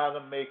how to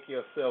make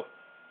yourself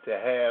to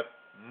have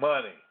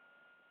money.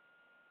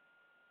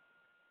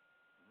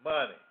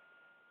 Money.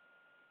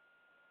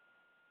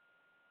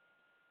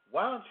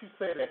 Why don't you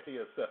say that to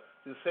yourself?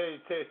 To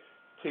say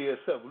to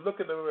yourself, look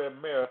in the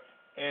mirror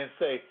and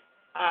say,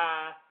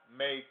 I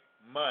make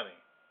money.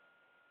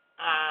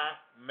 I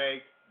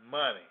make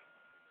money.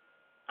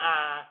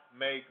 I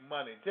make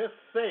money. Just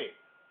say it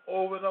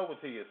over and over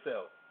to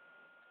yourself.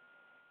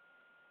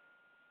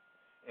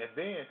 And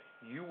then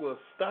you will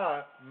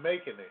start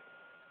making it.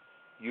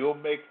 You'll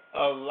make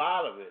a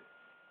lot of it.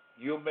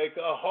 You'll make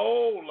a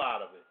whole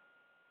lot of it.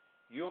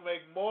 You'll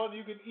make more than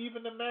you can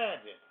even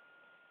imagine.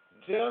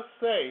 Just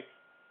say,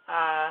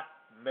 I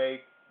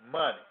make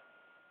money.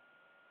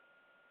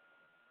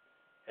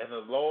 And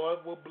the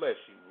Lord will bless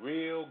you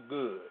real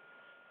good.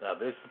 Now,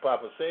 this is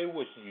Papa Say,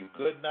 wishing you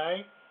good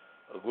night,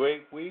 a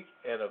great week,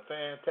 and a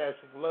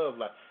fantastic love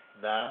life.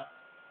 Now,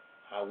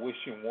 I wish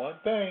you one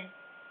thing.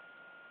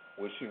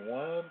 Wish you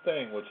one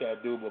thing, which I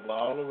do with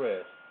all the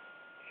rest,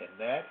 and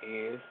that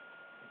is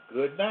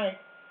good night.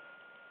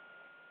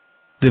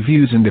 The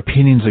views and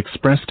opinions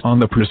expressed on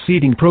the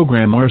preceding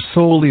program are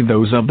solely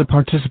those of the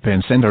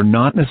participants and are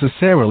not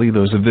necessarily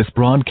those of this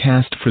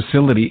broadcast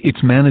facility,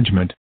 its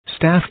management,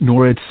 staff,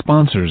 nor its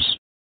sponsors.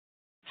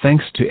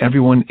 Thanks to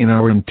everyone in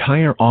our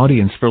entire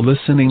audience for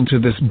listening to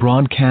this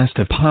broadcast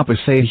of Papa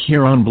Say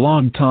here on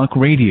Blog Talk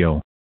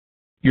Radio.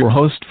 Your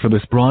host for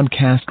this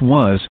broadcast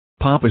was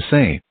Papa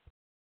Say.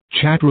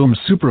 Chatroom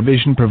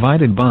supervision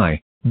provided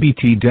by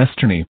BT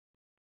Destiny.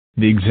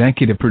 The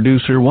executive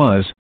producer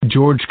was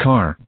George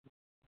Carr.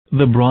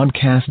 The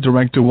broadcast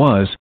director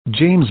was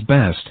James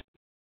Best.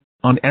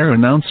 On-air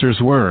announcers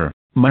were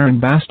Myron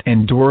Bast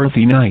and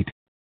Dorothy Knight.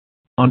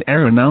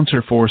 On-air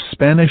announcer for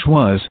Spanish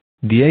was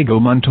Diego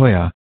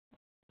Montoya.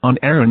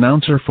 On-air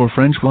announcer for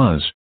French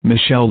was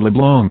Michelle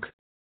LeBlanc.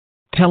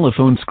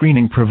 Telephone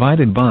screening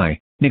provided by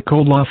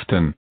Nicole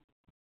Lofton.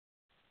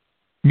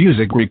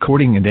 Music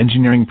recording and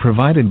engineering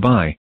provided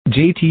by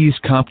JT's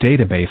Cop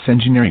Database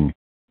Engineering.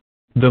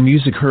 The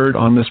music heard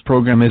on this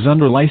program is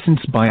under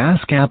license by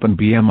ASCAP and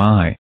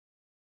BMI.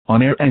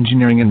 On-air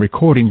engineering and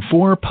recording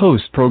for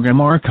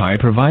post-program archive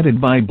provided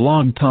by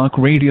Blog Talk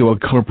Radio, a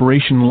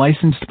corporation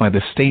licensed by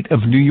the state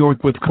of New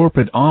York with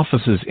corporate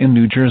offices in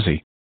New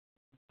Jersey.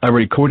 A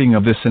recording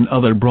of this and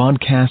other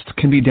broadcasts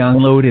can be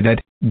downloaded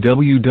at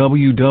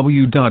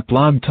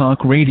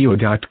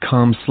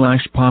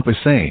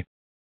www.blogtalkradio.com/papasay.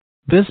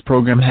 This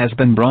program has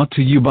been brought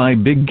to you by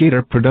Big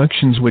Gator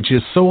Productions, which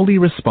is solely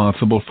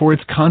responsible for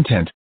its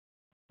content.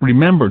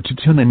 Remember to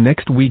tune in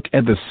next week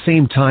at the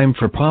same time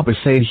for Papa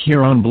Say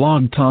here on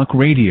Blog Talk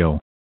Radio.